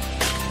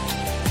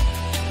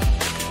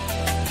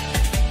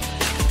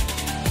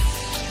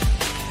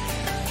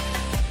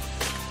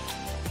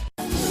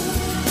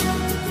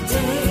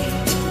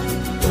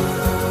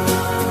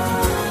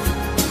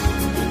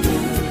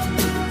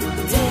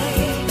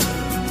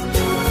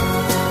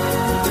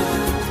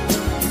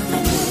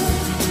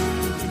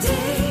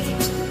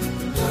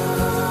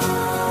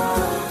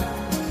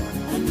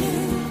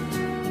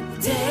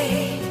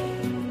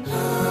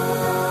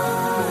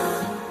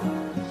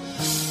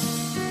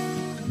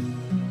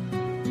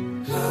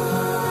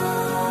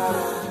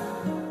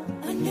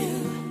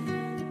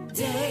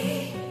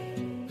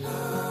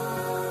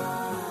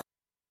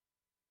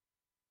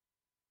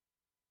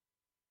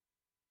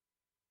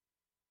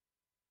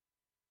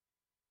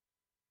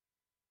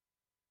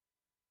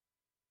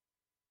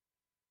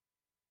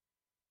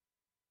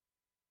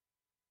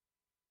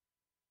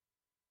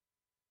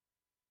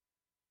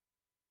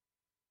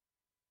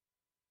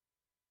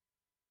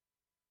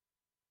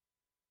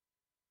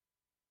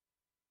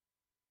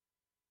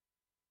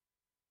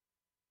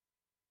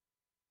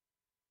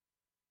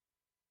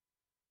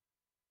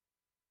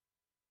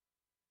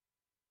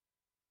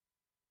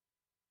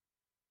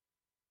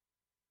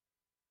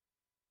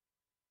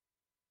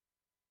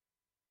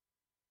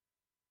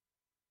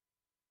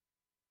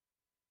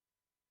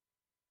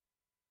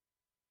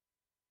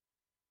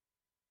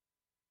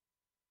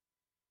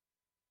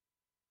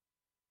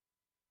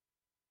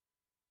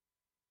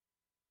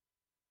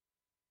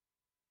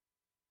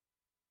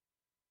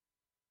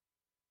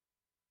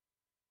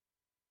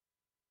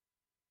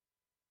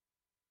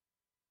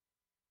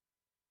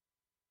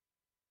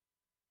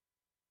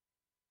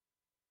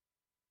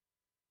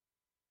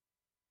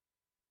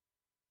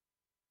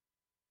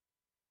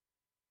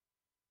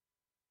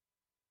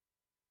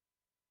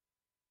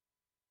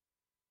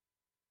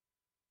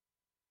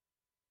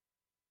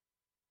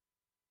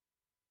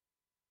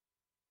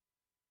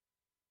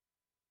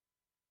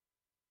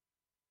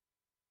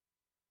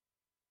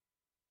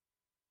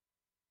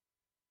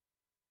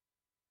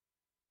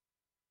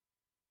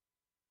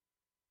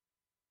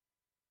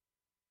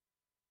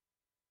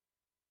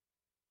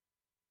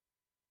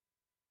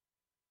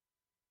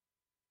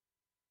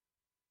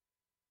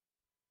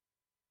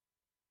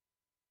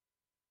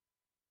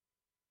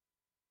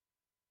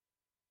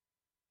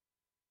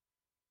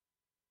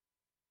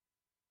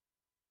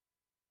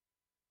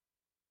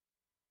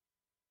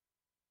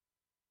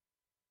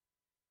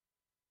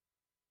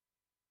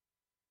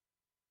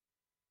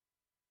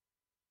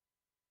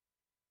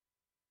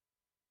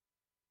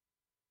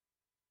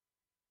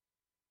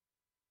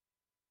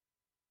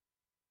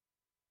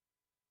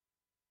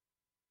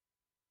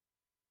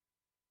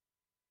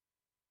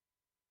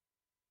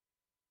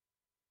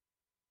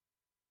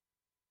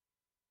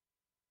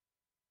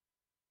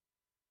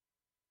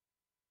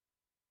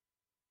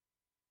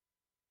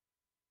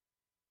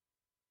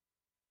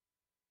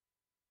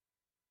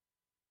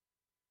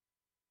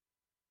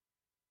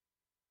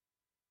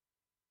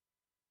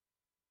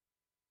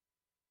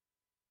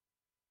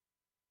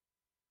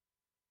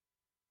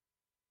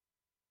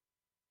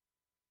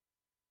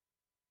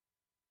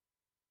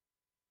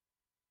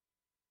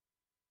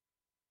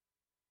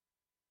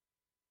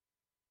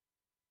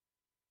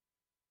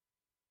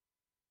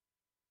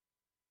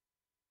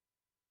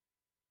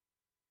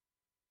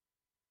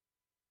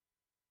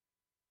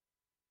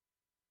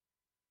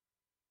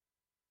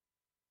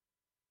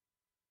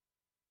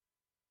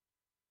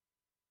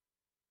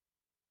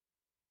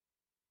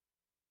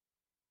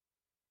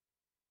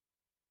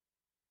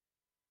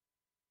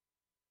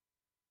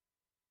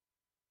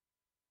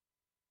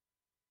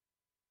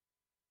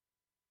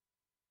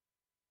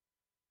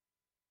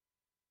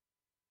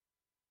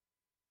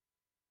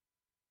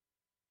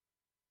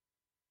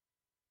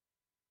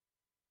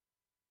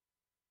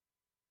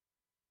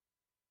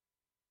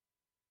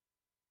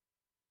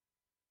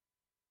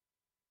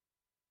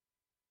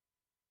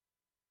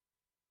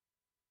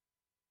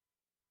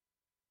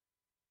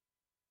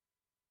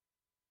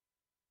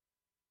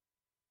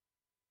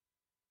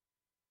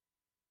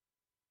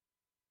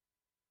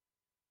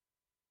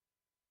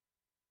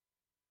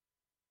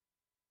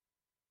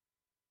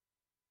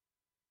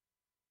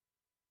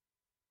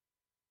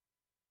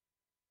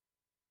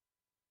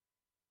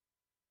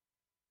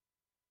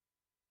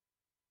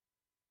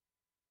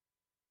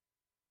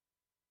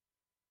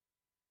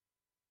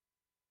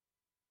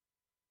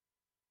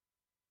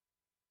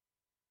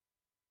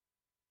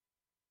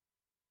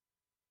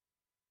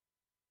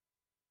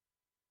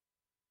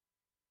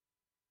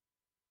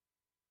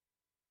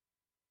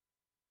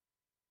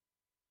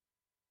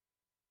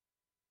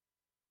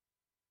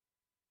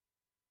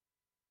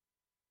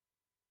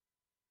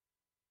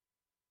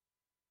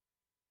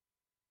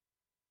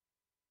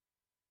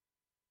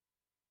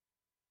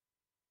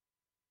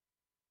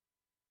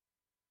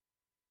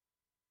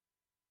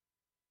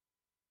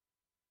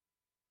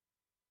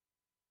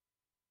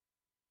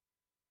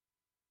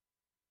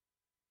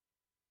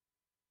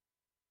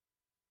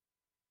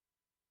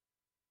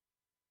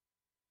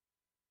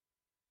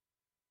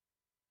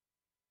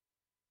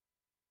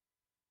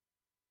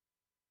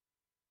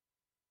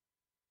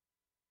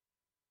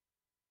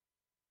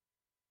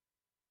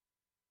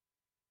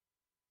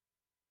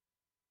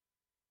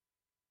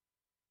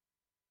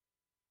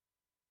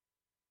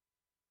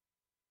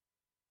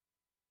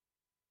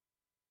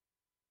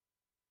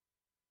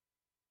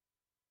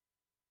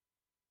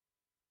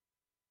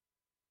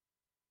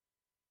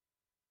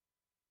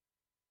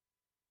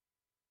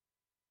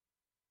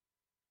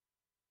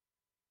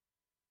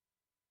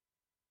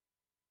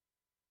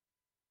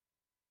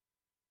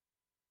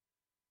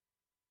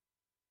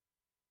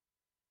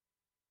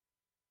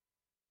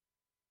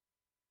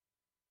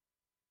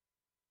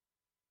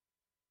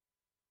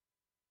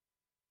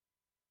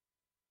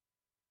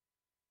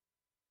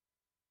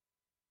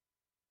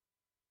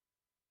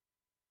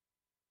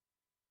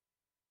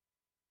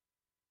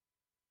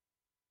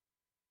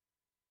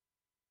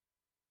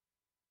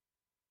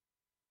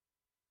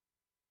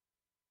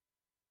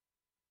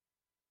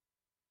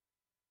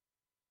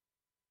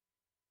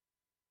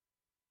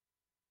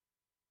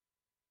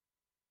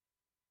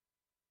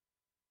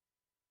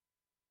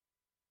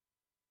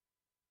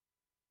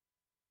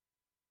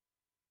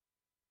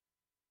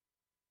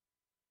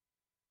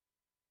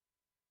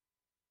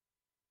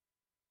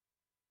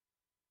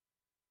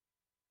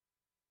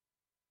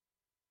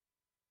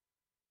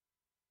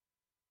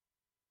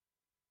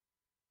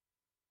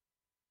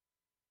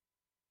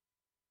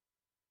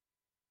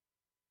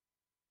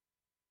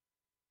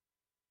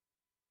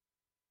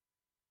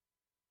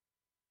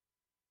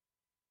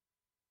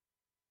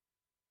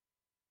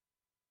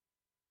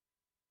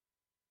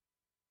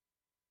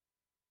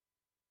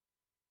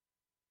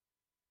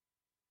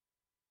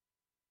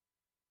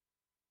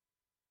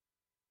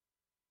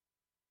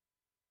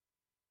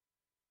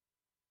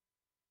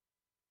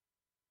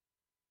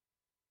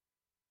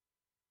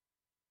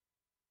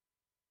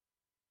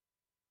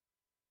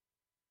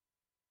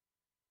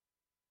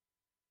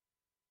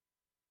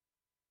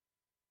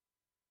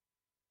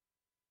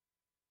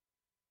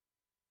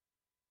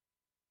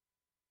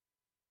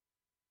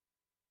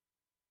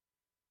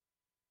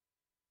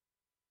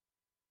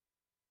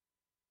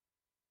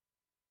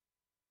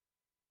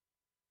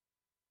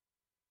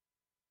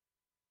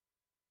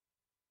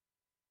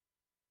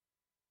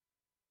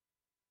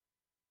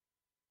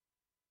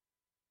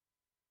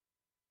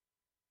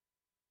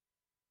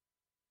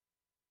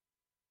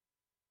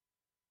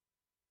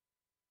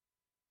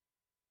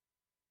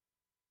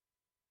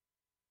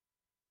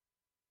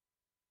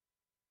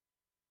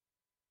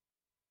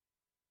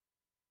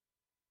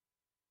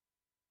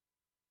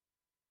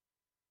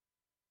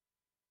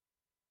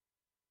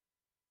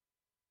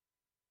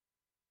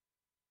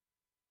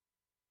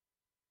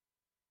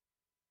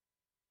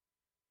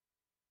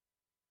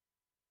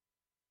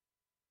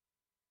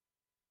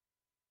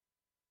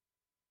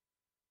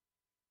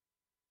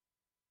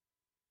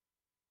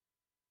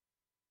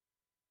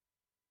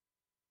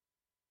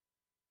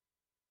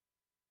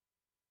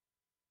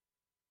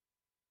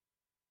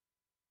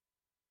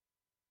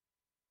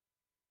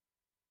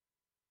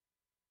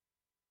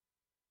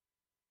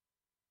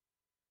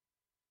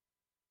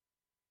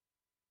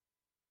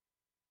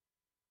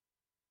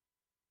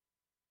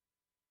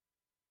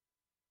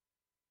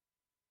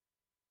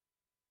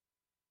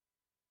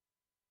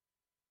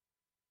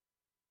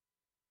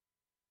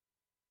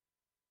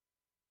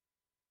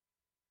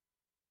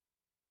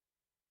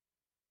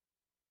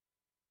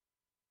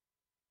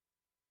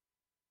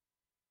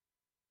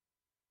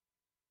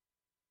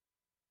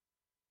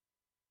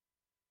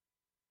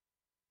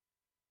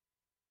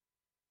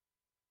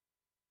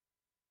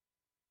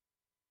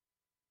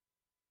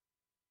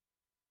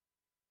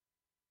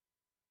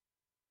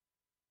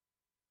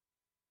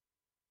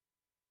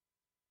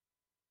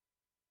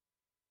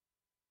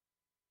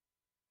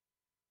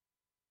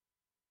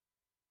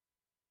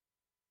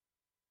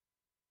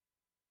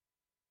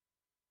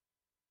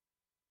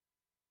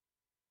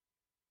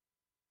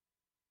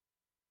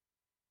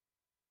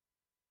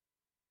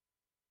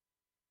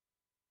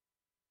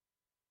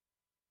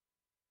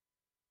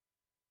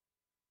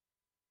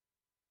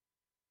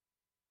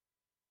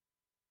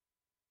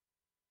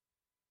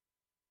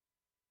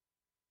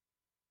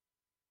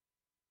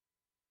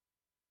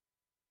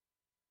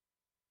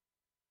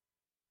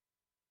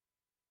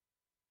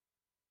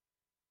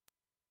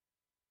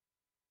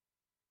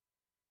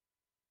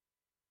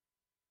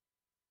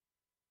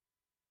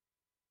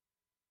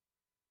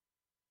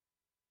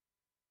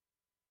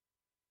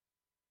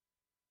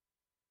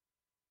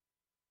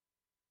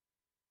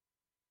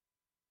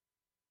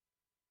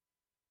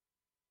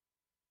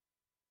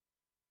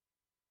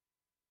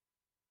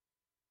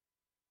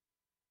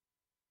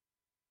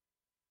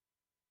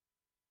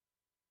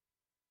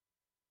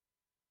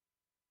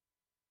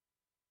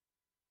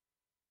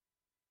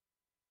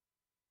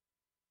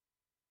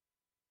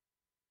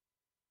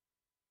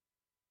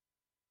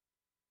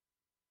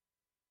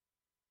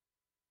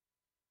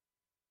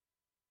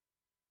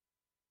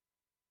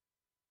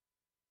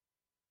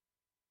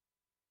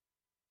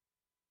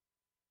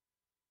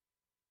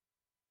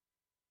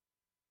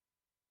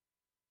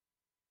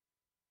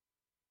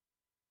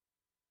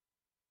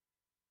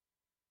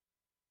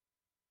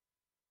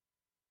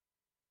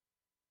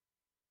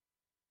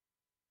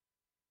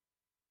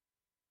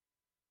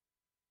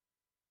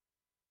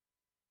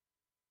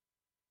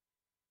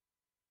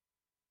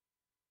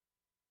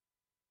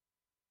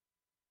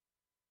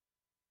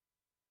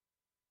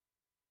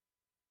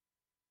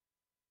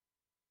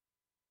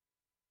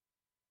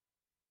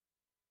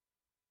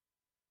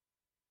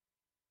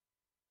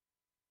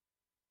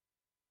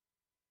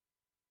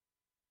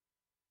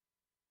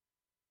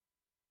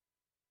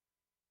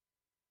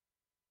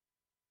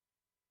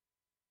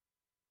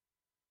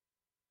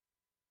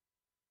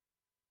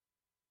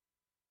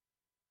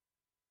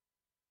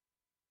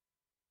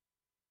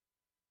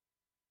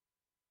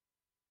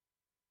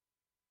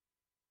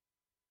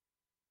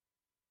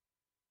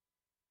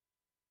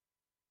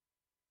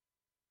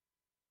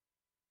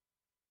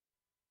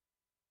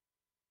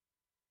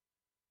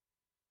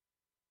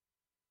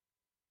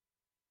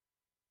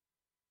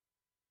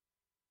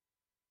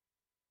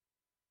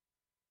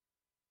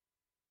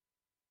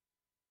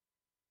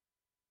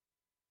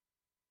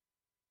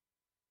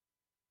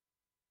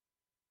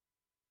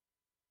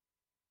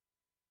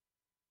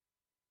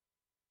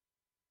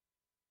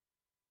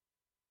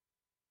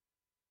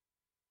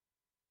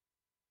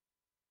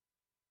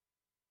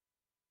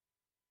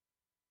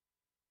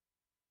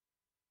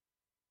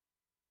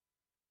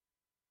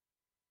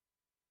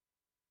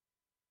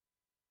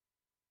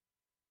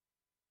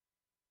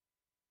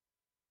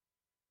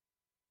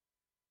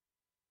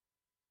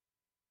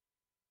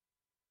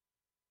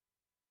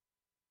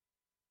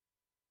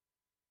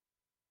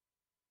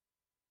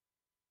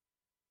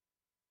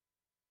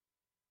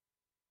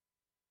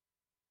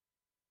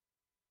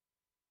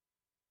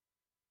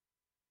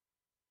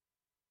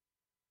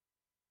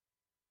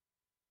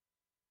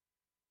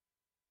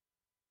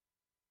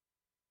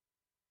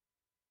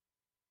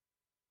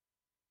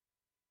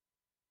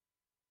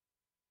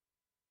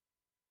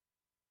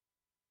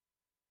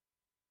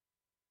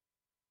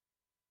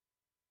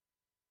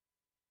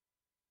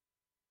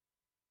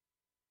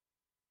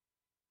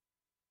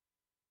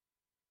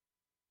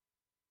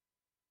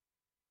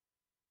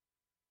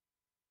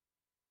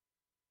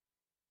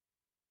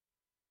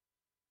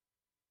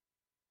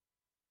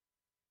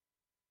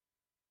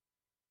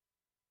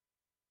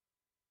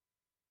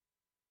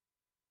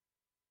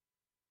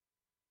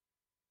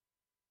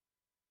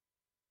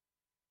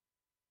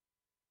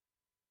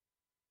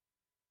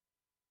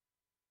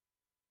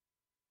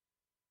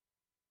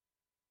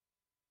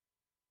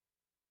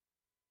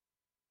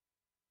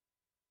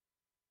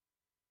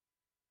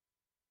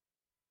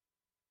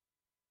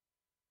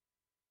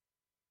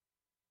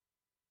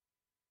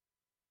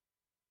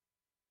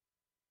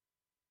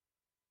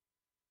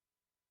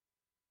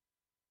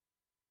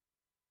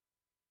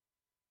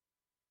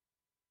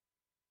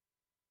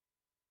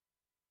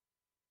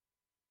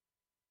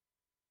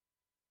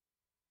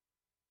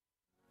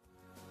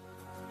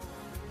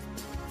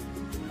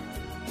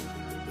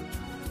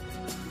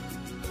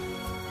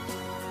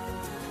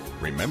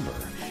 Remember,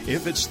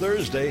 if it's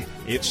Thursday,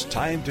 it's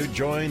time to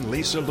join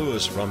Lisa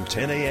Lewis from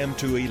 10 a.m.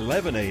 to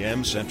 11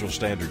 a.m. Central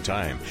Standard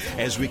Time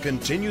as we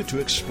continue to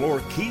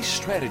explore key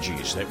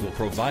strategies that will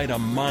provide a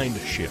mind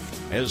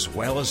shift as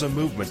well as a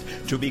movement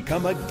to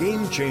become a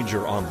game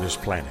changer on this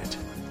planet.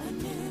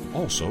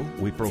 Also,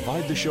 we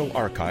provide the show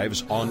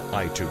archives on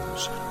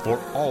iTunes for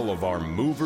all of our movers.